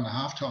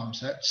 1.5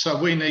 times that.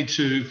 So we need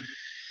to,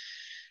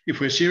 if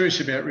we're serious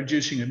about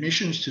reducing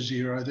emissions to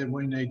zero, then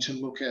we need to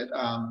look at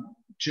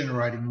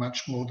generating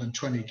much more than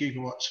 20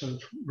 gigawatts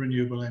of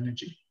renewable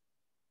energy.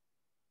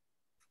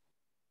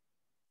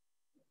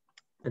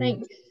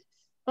 Thanks.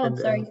 Oh,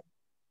 sorry.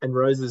 And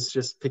Rose has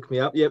just picked me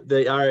up. Yep,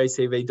 the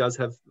RACV does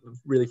have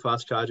really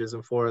fast chargers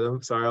and 4 of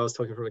them. Sorry, I was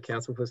talking from a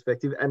council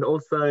perspective. And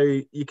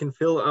also you can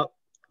fill up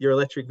your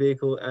electric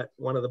vehicle at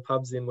one of the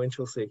pubs in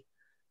Winchelsea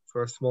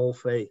for a small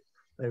fee.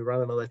 They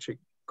run an electric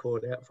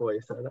cord out for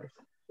you. So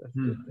that's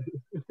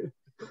good.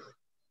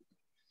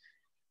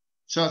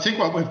 So I think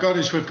what we've got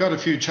is we've got a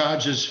few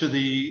chargers for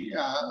the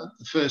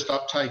first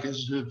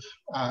uptakers of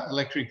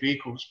electric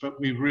vehicles, but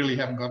we really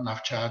haven't got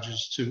enough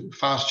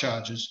fast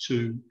chargers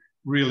to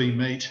really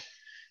meet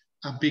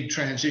a big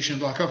transition.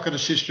 Like I've got a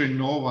sister in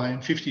Norway,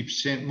 and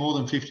 50%, more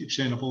than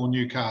 50% of all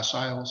new car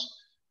sales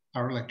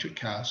are electric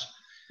cars.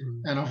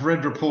 And I've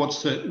read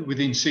reports that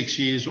within 6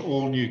 years,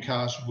 all new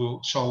cars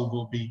sold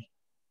will be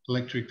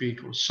electric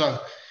vehicles. So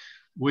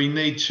we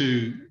need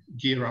to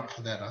gear up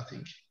for that, I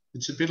think.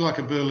 It's a bit like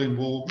a Berlin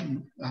Wall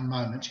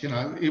moment, you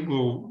know, it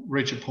will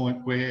reach a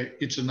point where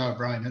it's a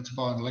no-brainer to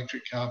buy an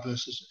electric car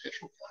versus a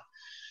petrol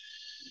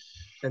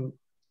car. And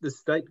the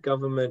state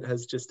government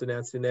has just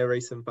announced in their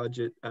recent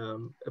budget a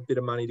bit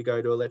of money to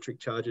go to electric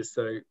chargers.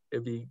 So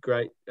it'd be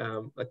great.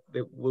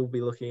 We'll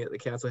be looking at the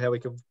council, how we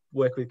can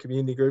work with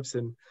community groups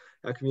and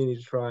our community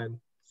to try and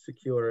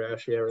secure our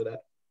share of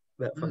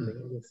that funding.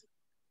 I guess.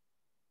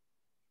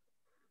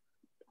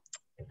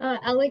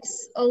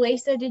 Alex or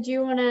Lisa, did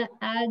you want to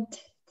add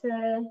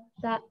to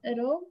that at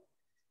all?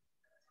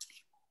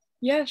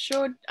 Yeah,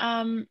 sure.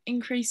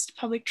 Increased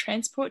public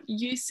transport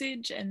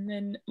usage and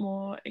then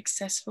more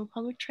accessible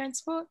public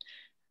transport,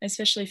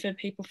 especially for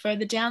people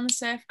further down the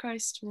Surf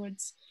Coast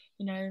towards,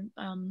 you know,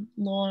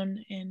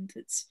 Lorne, and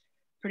it's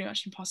pretty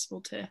much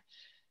impossible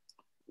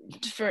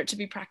for it to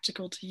be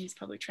practical to use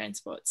public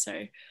transport.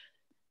 So,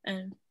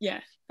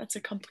 yeah, that's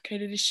a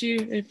complicated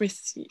issue. With,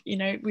 you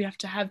know, we have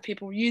to have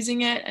people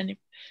using it,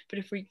 but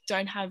if we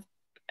don't have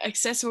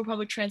accessible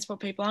public transport,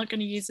 people aren't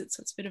going to use it,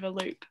 so it's a bit of a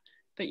loop.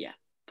 But yeah,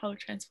 public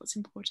transport's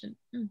important.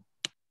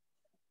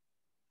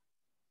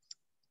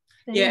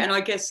 Yeah, and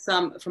I guess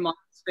from my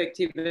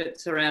perspective,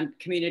 it's around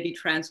community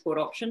transport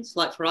options.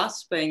 Like for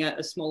us, being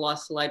a small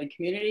isolated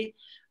community,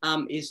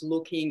 is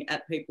looking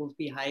at people's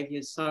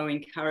behaviours. So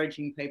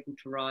encouraging people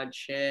to ride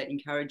share,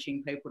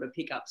 encouraging people to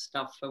pick up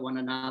stuff for one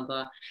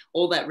another,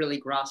 all that really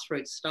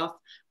grassroots stuff,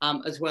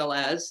 as well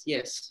as,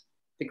 yes,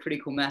 the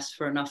critical mass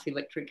for enough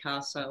electric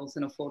car sales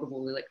and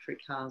affordable electric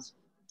cars.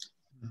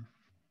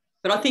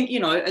 But I think, you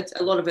know,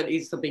 a lot of it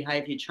is the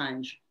behaviour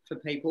change for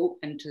people,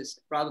 and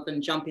just rather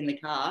than jump in the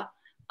car,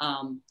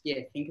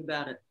 yeah, think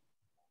about it.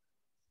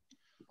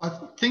 I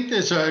think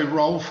there's a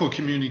role for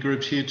community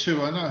groups here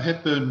too. I know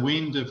Hepburn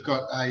Wind have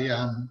got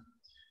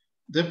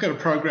they've got a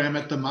program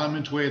at the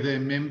moment where their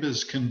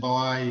members can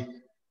buy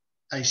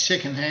a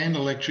second-hand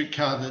electric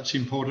car that's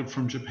imported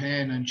from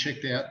Japan and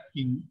checked out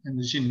and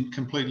is in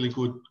completely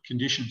good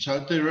condition.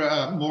 So there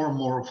are more and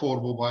more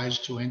affordable ways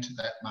to enter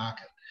that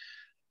market.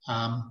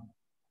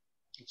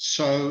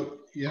 So,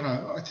 you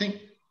know, I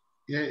think,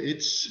 yeah,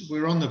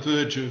 we're on the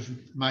verge of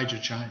major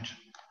change.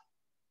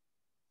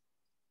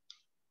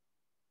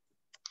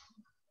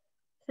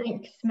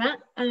 Thanks, Matt.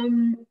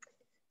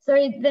 So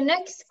the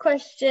next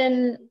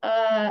question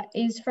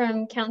is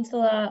from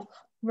Councillor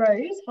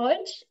Rose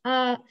Hodge.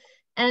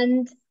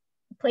 And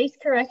please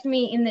correct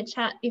me in the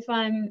chat if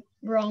I'm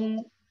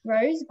wrong,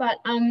 Rose, but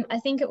I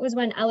think it was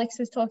when Alex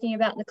was talking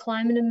about the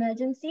climate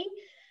emergency.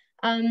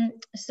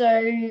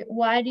 So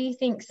why do you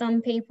think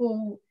some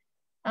people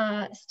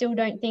still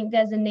don't think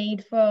there's a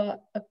need for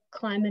a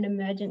climate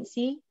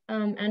emergency,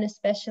 and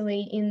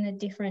especially in the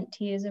different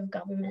tiers of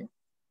government?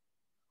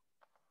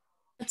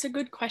 That's a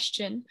good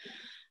question.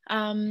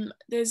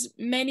 There's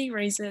many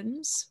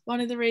reasons.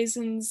 One of the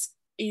reasons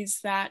is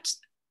that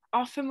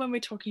often when we're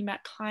talking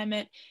about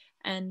climate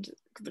and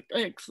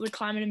the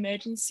climate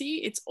emergency,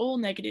 it's all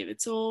negative.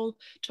 It's all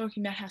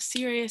talking about how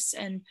serious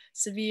and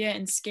severe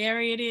and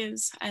scary it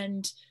is.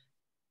 And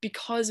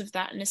because of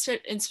that, and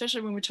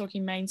especially when we're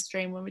talking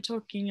mainstream, when we're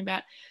talking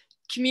about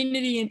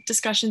community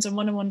discussions and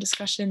one-on-one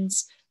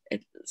discussions,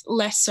 it's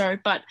less so.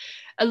 But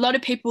a lot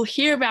of people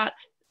hear about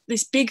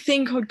this big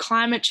thing called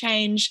climate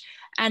change,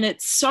 and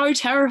it's so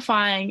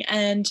terrifying,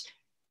 and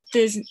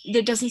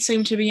there doesn't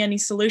seem to be any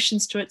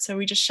solutions to it, so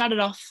we just shut it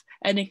off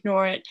and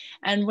ignore it.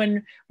 And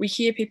when we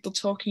hear people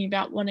talking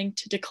about wanting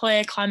to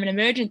declare climate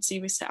emergency,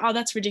 we say, oh,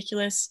 that's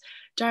ridiculous,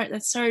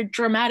 that's so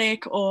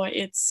dramatic, or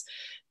it's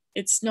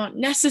not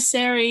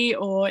necessary,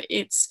 or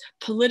it's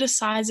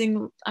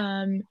politicizing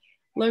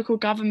local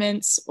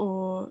governments,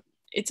 or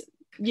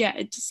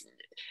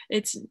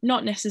it's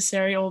not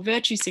necessary or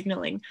virtue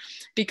signaling,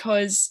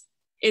 because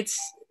it's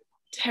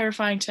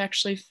terrifying to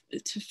actually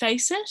to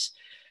face it.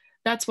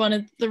 That's one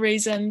of the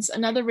reasons.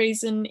 Another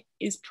reason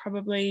is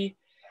probably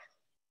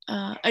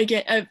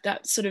again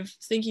that sort of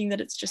thinking that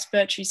it's just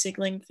virtue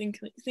signaling,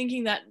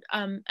 thinking that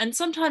and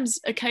sometimes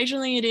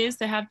occasionally it is.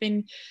 There's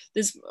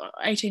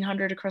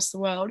 1,800 across the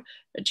world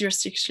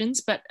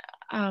jurisdictions, but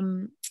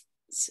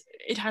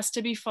it has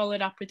to be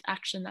followed up with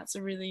action. That's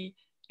a really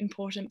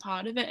important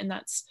part of it, and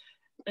that's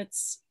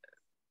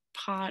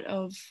part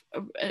of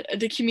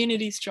the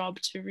community's job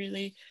to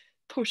really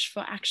push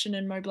for action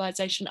and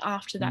mobilization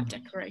after that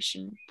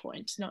declaration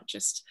point, not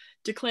just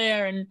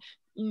declare and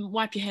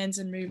wipe your hands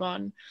and move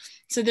on.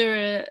 So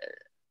there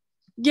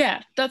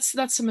are, that's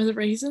some of the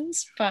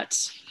reasons,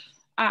 but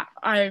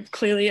I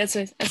clearly, as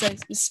I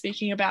was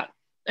speaking about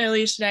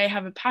earlier today,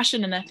 have a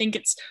passion, and I think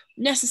it's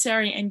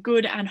necessary and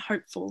good and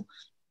hopeful.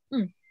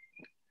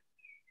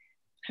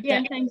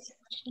 Yeah, thanks.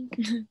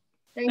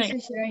 Thanks for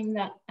sharing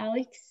that,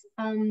 Alex.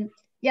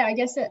 Yeah, I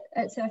guess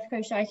at Surf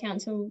Coast Shire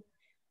Council,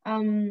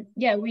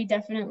 we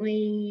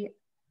definitely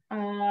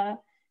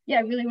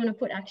really want to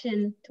put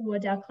action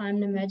towards our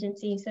climate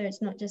emergency. So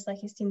it's not just like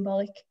a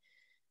symbolic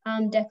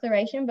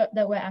declaration, but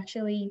that we're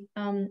actually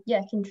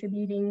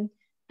contributing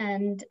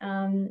and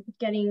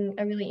getting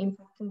a really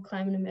impactful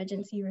climate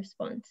emergency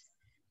response.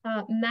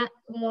 Matt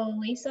or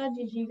Lisa,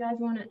 did you guys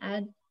want to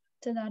add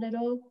to that at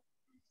all?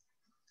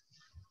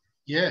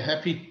 Yeah,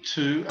 happy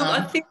to.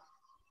 I think...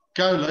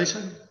 Go,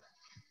 Lisa.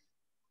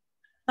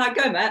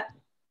 Go, Matt.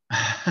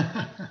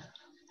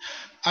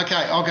 Okay,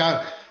 I'll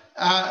go.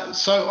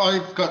 So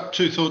I've got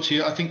two thoughts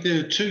here. I think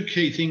there are two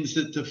key things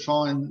that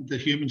define the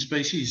human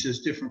species as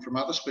different from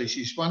other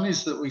species. One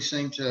is that we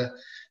seem to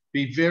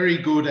be very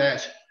good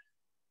at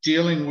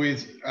dealing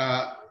with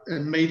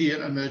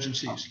immediate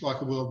emergencies,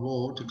 like a world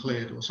war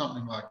declared or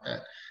something like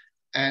that,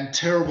 and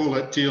terrible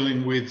at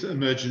dealing with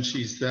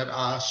emergencies that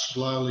are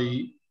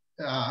slowly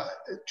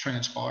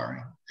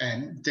transpiring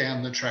and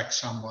down the track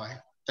some way.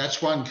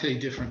 That's one key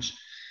difference.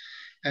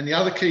 And the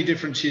other key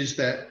difference is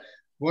that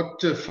what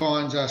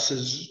defines us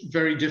as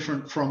very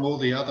different from all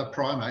the other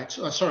primates,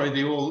 all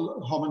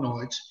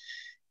hominoids,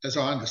 as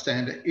I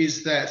understand it,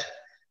 is that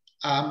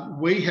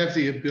we have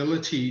the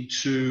ability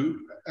to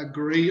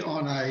agree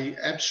on an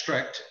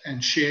abstract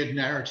and shared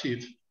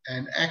narrative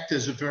and act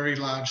as a very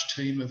large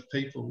team of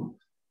people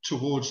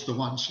towards the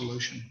one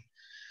solution.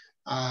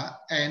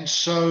 And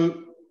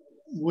so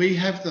we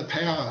have the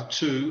power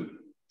to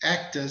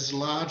act as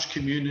large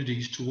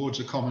communities towards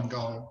a common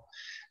goal.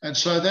 And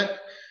so that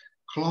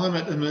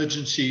climate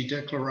emergency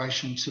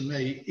declaration to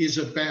me is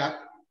about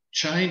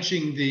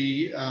changing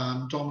the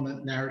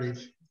dominant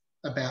narrative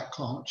about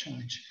climate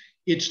change.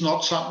 It's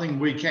not something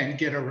we can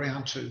get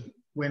around to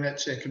when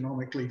it's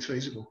economically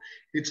feasible.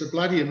 It's a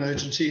bloody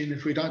emergency, and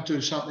if we don't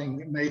do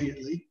something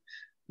immediately,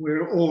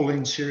 we're all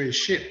in serious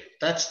shit.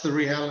 That's the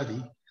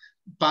reality.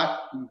 But,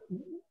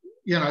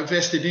 you know,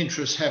 vested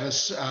interests have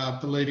us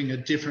believing a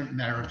different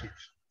narrative.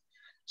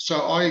 So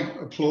I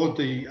applaud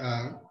the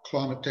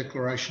climate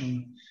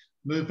declaration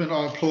movement.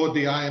 I applaud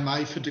the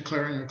AMA for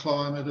declaring a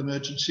climate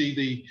emergency,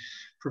 the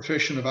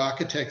profession of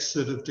architects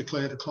that have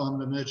declared a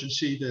climate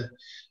emergency, the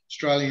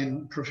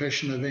Australian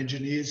profession of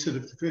engineers that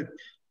have declared.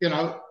 You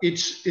know,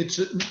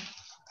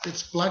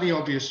 it's bloody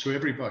obvious to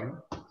everybody,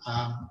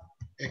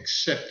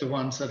 except the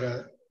ones that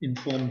are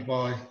informed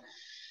by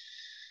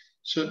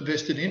certain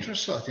vested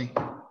interests, I think.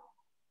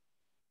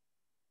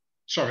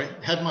 Sorry,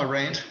 had my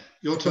rant.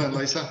 Your turn,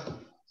 Lisa.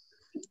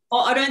 Oh,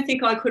 I don't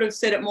think I could have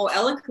said it more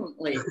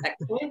eloquently,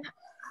 actually.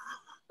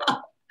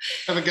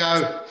 Have a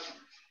go.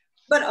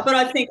 But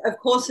I think, of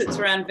course, it's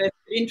around vested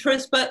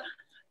interest. But,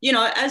 you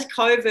know, as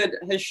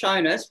COVID has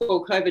shown us,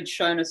 well, COVID's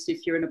shown us,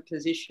 if you're in a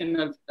position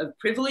of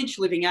privilege,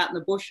 living out in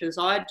the bush as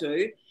I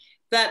do,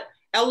 that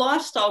our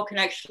lifestyle can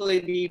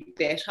actually be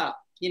better,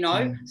 you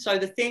know. So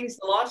the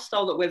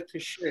lifestyle that we've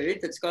pursued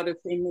that's got us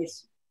in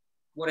this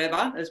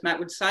whatever, as Matt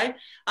would say,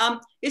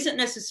 isn't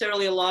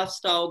necessarily a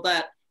lifestyle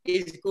that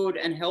is good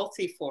and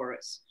healthy for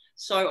us.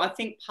 So I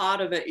think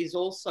part of it is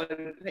also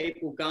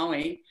people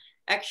going,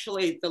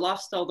 actually the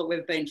lifestyle that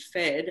we've been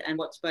fed and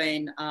what's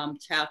been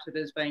touted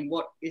as being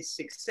what is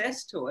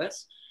success to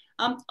us,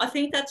 I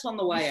think that's on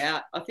the way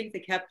out. I think the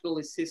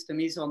capitalist system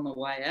is on the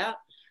way out,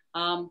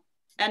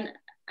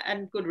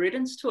 and good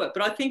riddance to it.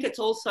 But I think it's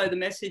also the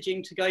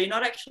messaging to go, you're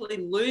not actually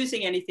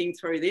losing anything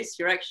through this,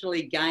 you're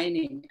actually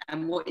gaining.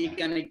 And what you're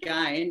going to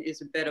gain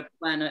is a better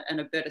planet and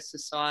a better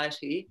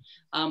society,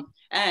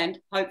 and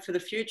hope for the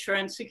future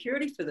and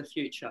security for the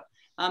future.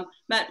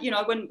 Matt, you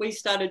know, when we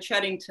started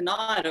chatting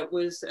tonight,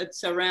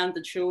 it's around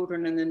the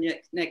children and the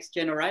next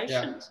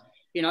generations. Yeah.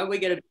 You know, we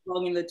get a bit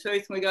long in the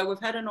tooth and we go,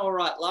 we've had an all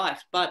right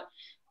life, but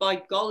by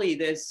golly,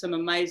 there's some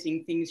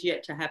amazing things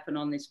yet to happen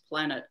on this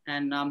planet.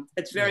 And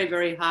it's very,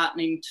 very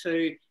heartening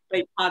to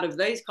be part of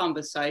these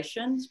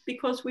conversations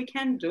because we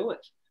can do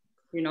it.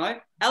 You know,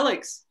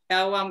 Alex,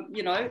 our,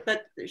 you know,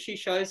 that she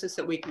shows us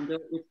that we can do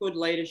it with good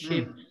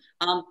leadership,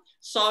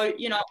 So,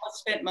 you know, I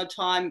spent my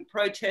time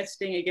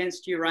protesting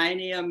against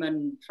uranium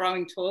and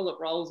throwing toilet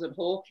rolls at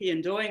Hawkey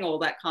and doing all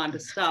that kind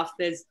of stuff.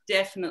 There's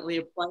definitely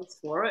a place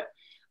for it,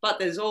 but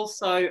there's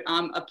also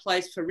a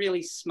place for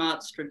really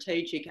smart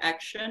strategic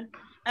action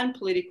and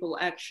political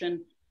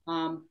action.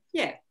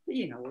 Yeah,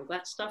 you know, all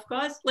that stuff,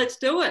 guys. Let's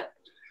do it.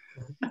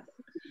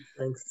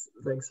 Thanks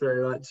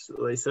very much,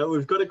 Lisa.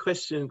 We've got a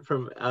question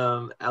from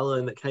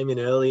Alan that came in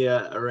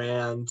earlier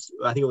around,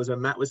 I think it was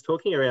when Matt was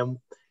talking around,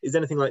 is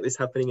anything like this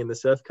happening in the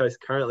Surf Coast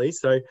currently?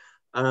 So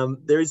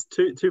there is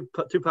two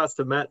parts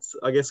to Matt's,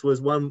 I guess,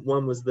 was one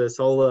was the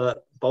solar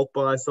bulk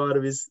buy side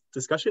of his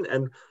discussion,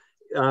 and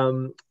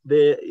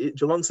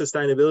Geelong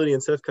Sustainability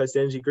and Surf Coast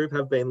Energy Group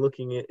have been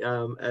looking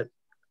at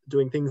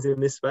doing things in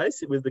this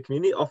space with the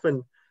community.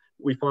 Often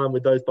we find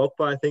with those bulk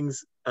buy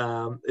things,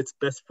 it's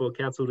best for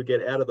council to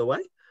get out of the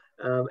way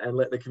and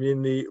let the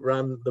community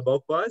run the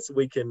bulk buys.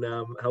 We can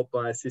help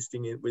by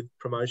assisting it with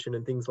promotion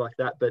and things like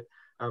that, but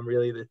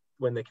really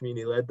when they're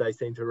community led, they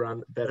seem to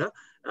run better.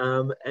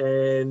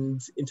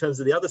 And in terms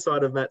of the other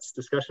side of Matt's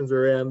discussions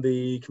around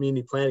the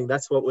community planning,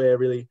 that's what we're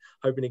really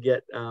hoping to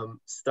get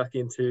stuck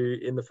into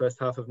in the first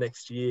half of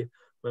next year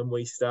when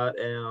we start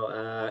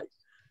our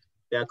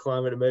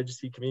climate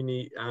emergency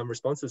community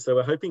responses. So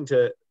we're hoping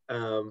to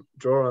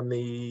draw on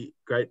the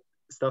great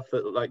stuff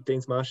that like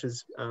Deans Marsh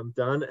has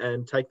done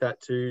and take that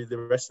to the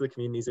rest of the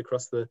communities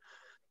across the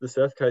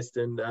Surf Coast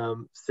and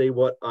see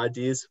what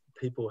ideas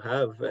people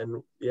have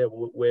and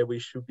where we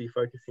should be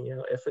focusing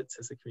our efforts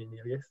as a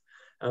community, I guess.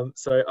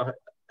 So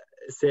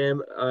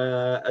Sam,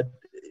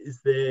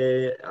 is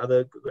there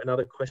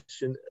another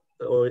question,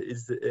 or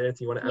is there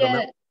anything you want to add on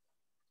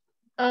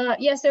that?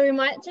 Yeah, so we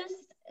might just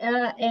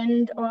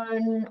end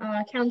on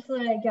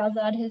Councillor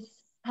Galzard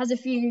has a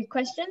few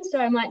questions, so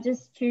I might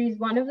just choose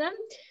one of them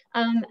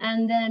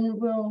and then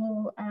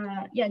we'll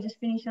just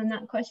finish on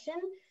that question.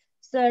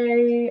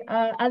 So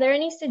are there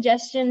any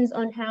suggestions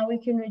on how we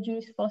can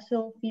reduce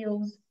fossil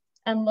fuels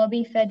and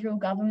lobby federal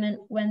government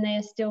when they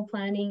are still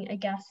planning a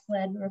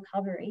gas-led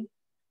recovery?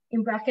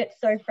 In brackets,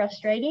 so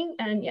frustrating.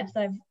 And yes,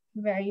 I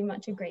very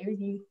much agree with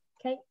you,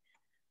 Kate.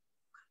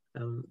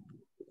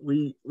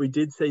 We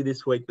did see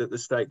this week that the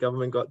state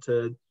government got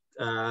to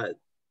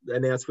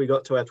announce we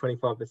got to our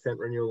 25%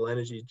 renewable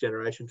energy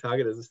generation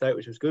target as a state,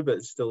 which was good, but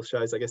it still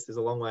shows, I guess, there's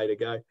a long way to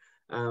go.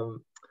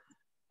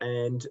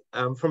 And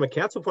from a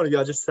council point of view,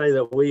 I'll just say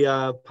that we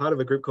are part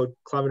of a group called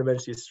Climate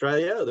Emergency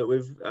Australia that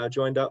we've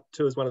joined up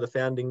to as one of the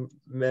founding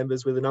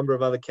members with a number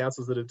of other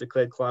councils that have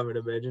declared climate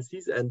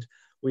emergencies. And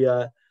we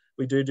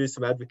do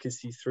some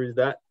advocacy through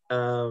that.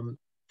 And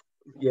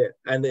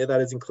that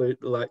has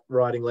included like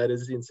writing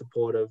letters in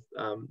support of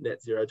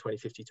net zero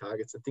 2050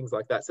 targets and things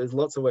like that. So there's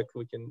lots of work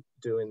we can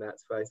do in that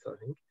space, I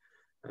think,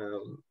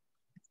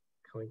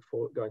 going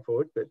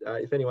forward. But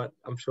if anyone,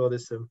 I'm sure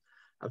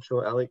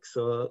Alex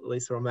or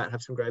Lisa or Matt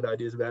have some great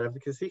ideas about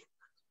advocacy.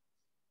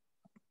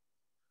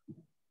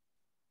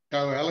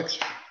 Go, Alex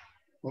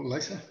or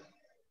Lisa.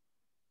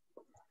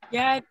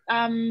 Yeah,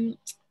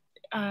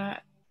 I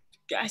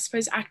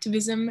suppose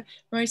activism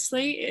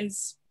mostly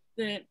is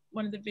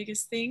one of the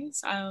biggest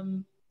things,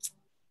 and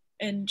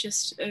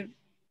just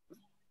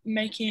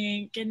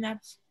getting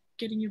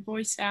your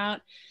voice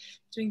out,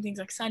 doing things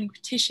like signing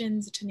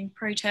petitions, attending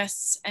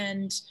protests,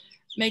 and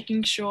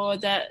making sure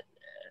that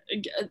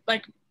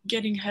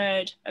getting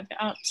heard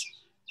about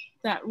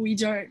that we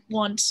don't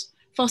want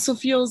fossil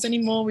fuels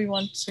anymore, we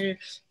want to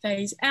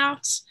phase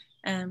out,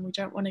 and we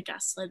don't want a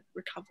gas-led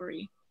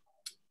recovery.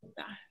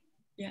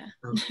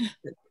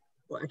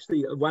 Well,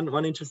 actually,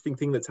 one interesting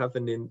thing that's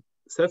happened in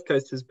Surf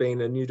Coast has been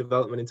a new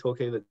development in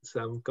Torquay that's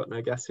got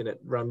no gas in it,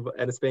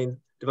 and it's been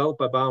developed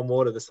by Bar and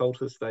Water, the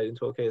salt estate in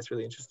Torquay. It's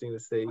really interesting to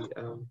see,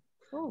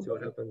 see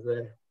what happens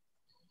there.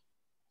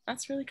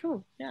 That's really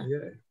cool. Yeah.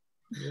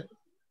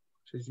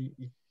 Because you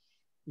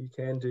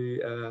can do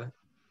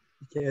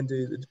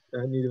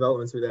the new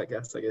developments without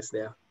gas, I guess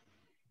now.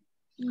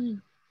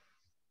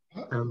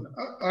 I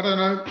don't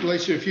know,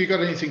 Lisa, if you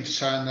got anything to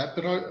say on that,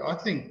 but I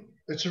think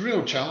it's a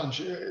real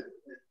challenge.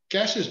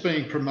 Gas is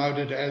being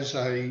promoted as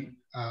a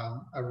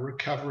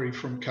recovery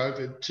from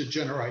COVID to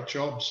generate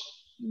jobs.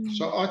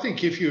 So I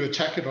think if you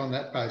attack it on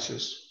that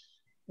basis,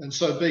 and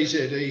so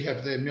BZE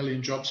have their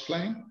million jobs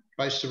plan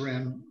based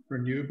around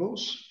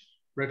renewables,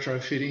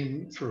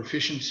 retrofitting for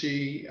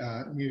efficiency,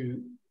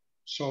 new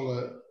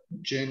solar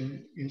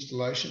gen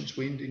installations,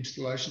 wind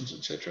installations,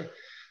 etc.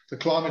 The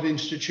Climate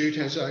Institute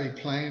has a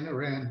plan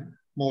around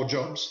more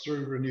jobs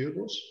through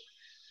renewables.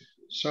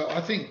 So I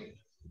think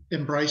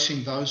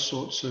embracing those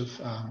sorts of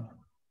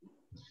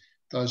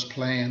those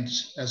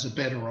plans as a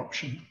better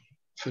option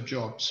for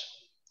jobs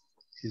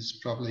is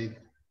probably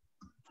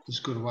as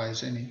good a way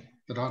as any,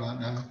 but I don't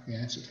know the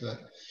answer to that.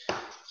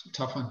 It's a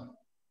tough one.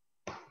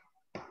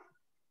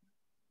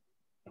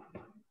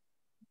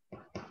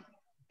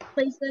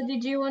 Lisa,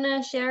 did you want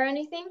to share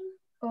anything?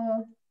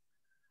 Or?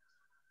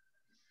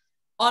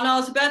 Oh, no, I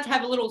was about to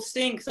have a little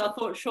sing because I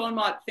thought Sean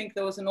might think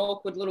there was an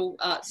awkward little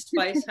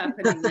space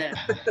happening there.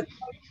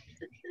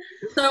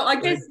 So I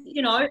guess,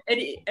 you know,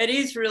 it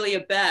is really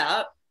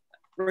about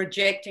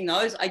rejecting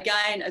those.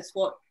 Again, it's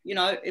what, you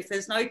know, if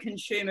there's no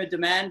consumer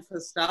demand for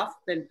stuff,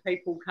 then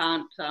people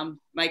can't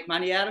make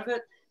money out of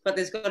it. But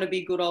there's got to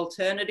be good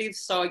alternatives.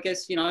 So I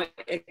guess, you know,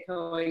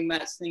 echoing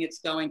Matt's thing, it's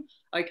going,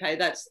 okay,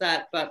 that's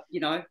that. But, you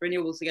know,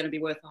 renewables are going to be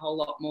worth a whole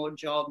lot more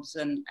jobs,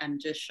 and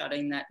just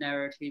shutting that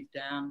narrative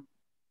down.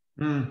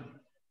 Mm.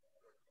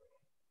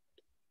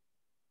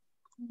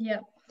 Yeah.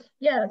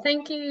 Yeah,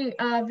 thank you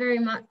very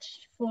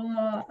much for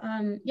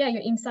your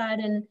insight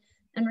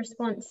and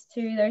response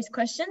to those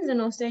questions,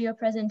 and also your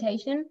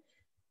presentation.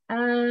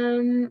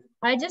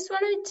 I just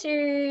wanted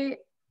to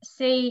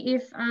see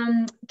if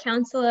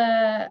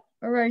Councillor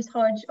Rose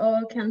Hodge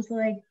or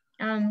Councillor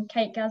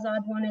Kate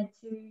Gazzard wanted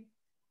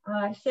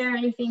to share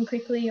anything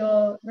quickly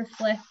or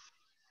reflect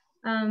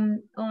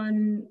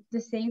on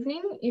this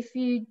evening. If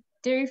you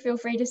do, feel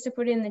free just to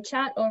put it in the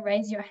chat or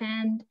raise your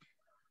hand.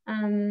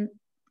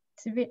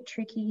 It's a bit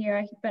tricky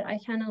here, but I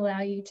can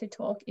allow you to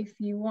talk if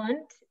you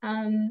want.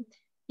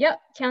 Yep,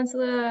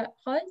 Councillor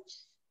Hodge,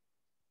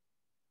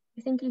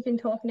 I think you can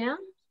talk now.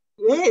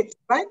 Yeah, it's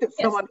great that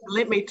someone can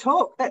let me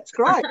talk. That's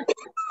great.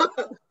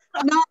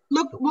 No,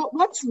 look,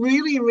 what's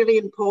really, really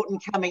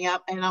important coming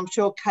up, and I'm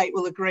sure Kate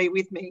will agree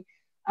with me,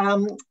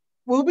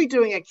 we'll be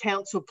doing a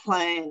council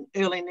plan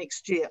early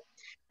next year.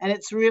 And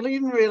it's really,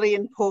 really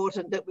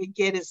important that we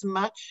get as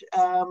much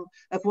of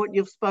what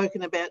you've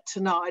spoken about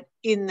tonight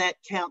in that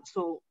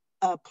council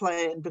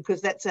plan, because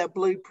that's our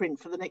blueprint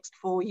for the next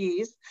 4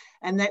 years,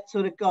 and that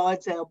sort of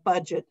guides our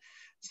budget.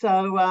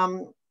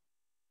 So,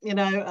 you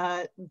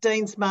know,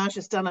 Dean Smarsh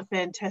has done a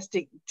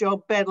fantastic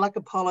job. Bad luck,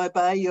 Apollo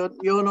Bay.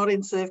 You're not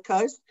in Surf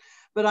Coast,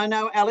 but I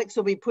know Alex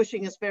will be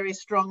pushing us very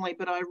strongly.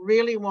 But I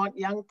really want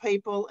young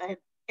people and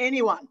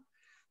anyone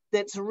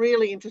that's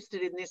really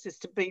interested in this is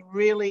to be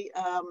really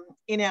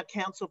in our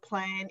council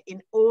plan,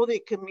 in all the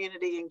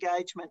community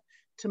engagement,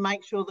 to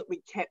make sure that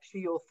we capture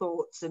your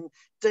thoughts. And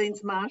Dean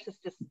Smarsh has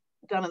just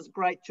done a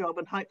great job,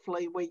 and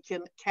hopefully we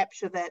can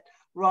capture that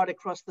right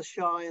across the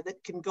Shire,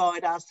 that can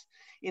guide us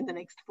in the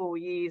next 4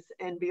 years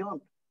and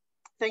beyond.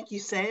 Thank you,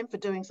 Sam, for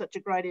doing such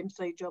a great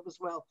MC job as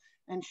well,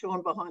 and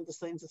Sean behind the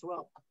scenes as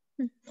well.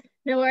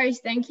 No worries.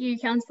 Thank you,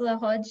 Councillor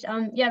Hodge.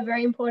 Yeah,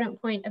 very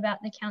important point about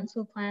the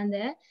council plan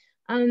there.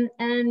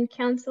 And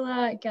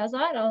Councillor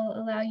Gazzard, I'll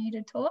allow you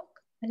to talk.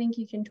 I think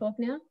you can talk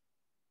now.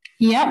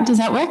 Yeah, does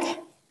that work?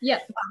 Yeah.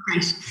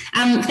 Great.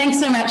 Thanks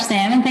so much,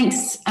 Sam, and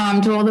thanks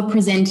to all the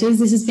presenters.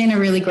 This has been a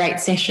really great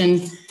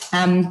session,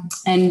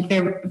 and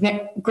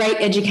great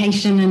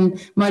education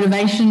and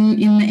motivation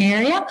in the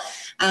area.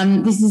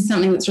 This is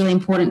something that's really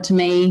important to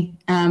me,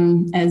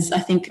 as I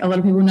think a lot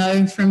of people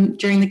know from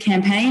during the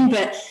campaign,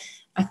 but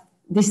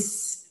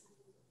this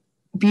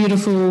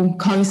beautiful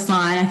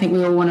coastline, I think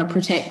we all want to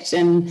protect,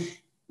 and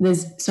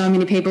there's so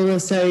many people who are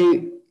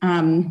so,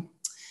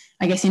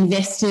 I guess,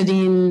 invested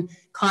in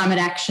climate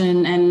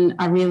action, and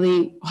I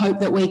really hope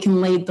that we can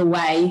lead the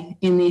way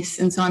in this.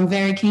 And so I'm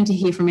very keen to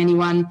hear from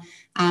anyone.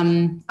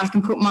 I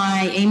can put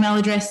my email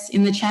address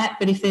in the chat,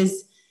 but if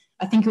there's,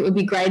 I think it would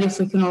be great if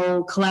we can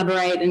all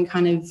collaborate and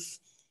kind of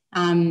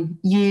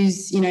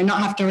use, you know,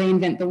 not have to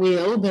reinvent the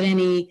wheel, but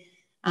any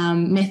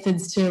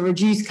methods to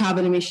reduce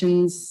carbon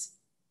emissions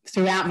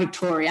throughout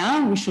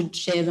Victoria. We should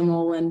share them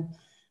all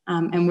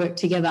and work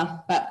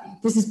together. But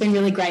this has been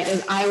really great.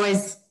 I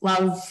always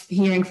love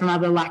hearing from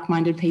other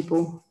like-minded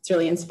people. It's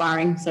really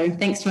inspiring. So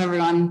thanks to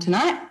everyone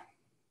tonight.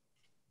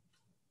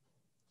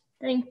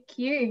 Thank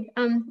you.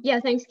 Yeah,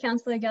 thanks,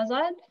 Councillor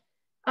Gazzard.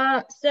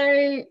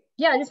 So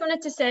yeah, I just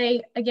wanted to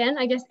say again,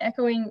 I guess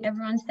echoing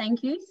everyone's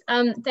thank yous.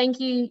 Thank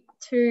you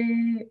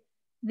to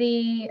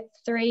the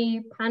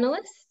 3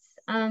 panelists,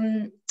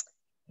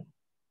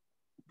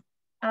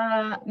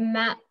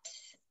 Matt,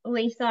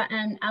 Lisa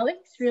and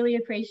Alex. Really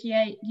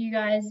appreciate you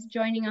guys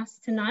joining us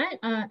tonight,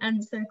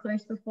 and so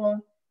close before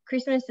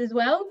Christmas as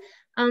well.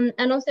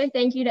 And also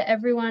thank you to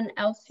everyone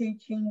else who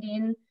tuned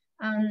in.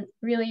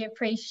 Really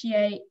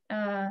appreciate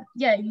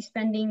you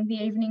spending the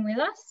evening with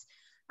us.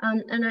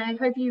 And I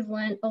hope you've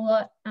learned a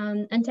lot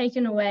and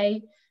taken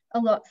away a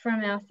lot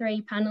from our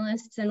 3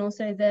 panelists, and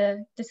also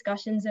the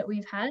discussions that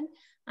we've had.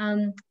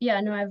 Yeah,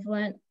 no, I've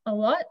learned a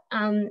lot,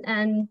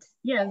 and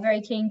yeah,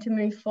 very keen to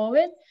move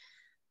forward.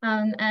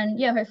 And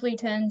yeah, hopefully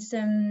turn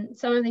some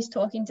of this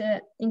talk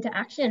into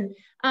action.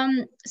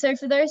 So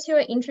for those who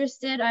are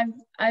interested,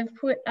 I've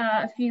put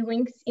a few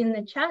links in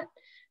the chat.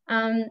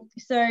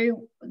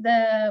 So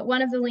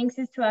one of the links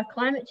is to our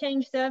climate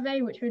change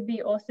survey, which would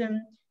be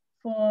awesome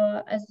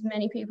for as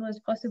many people as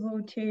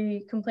possible to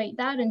complete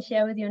that and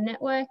share with your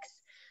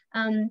networks.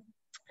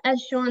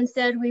 As Sean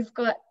said, we've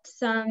got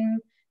some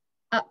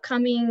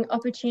upcoming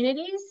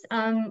opportunities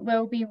where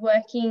we'll be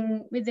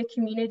working with the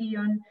community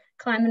on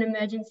climate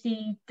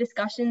emergency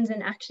discussions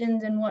and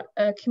actions, and what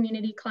a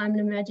community climate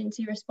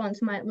emergency response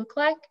might look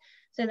like.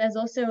 So there's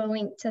also a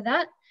link to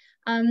that.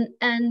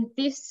 And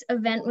this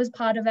event was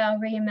part of our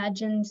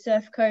Reimagine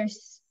Surf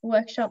Coast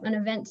workshop and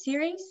event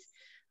series.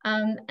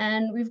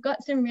 And we've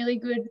got some really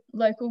good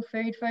local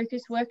food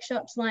focused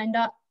workshops lined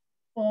up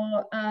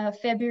for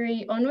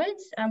February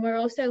onwards. And we're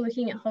also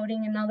looking at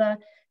holding another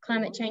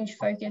climate change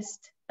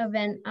focused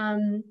event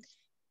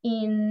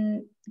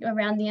in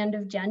around the end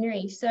of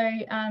January. So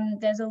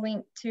there's a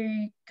link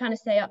to kind of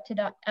stay up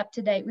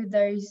to date with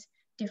those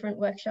different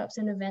workshops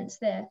and events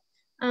there.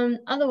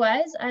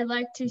 Otherwise, I'd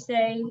like to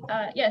say,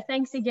 yeah,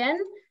 thanks again.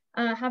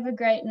 Have a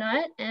great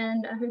night,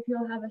 and I hope you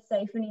all have a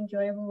safe and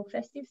enjoyable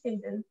festive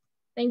season.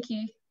 Thank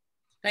you.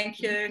 Thank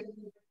you.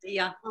 See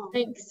ya.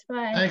 Thanks.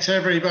 Bye. Thanks,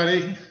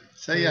 everybody.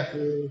 See ya.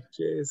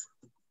 Cheers.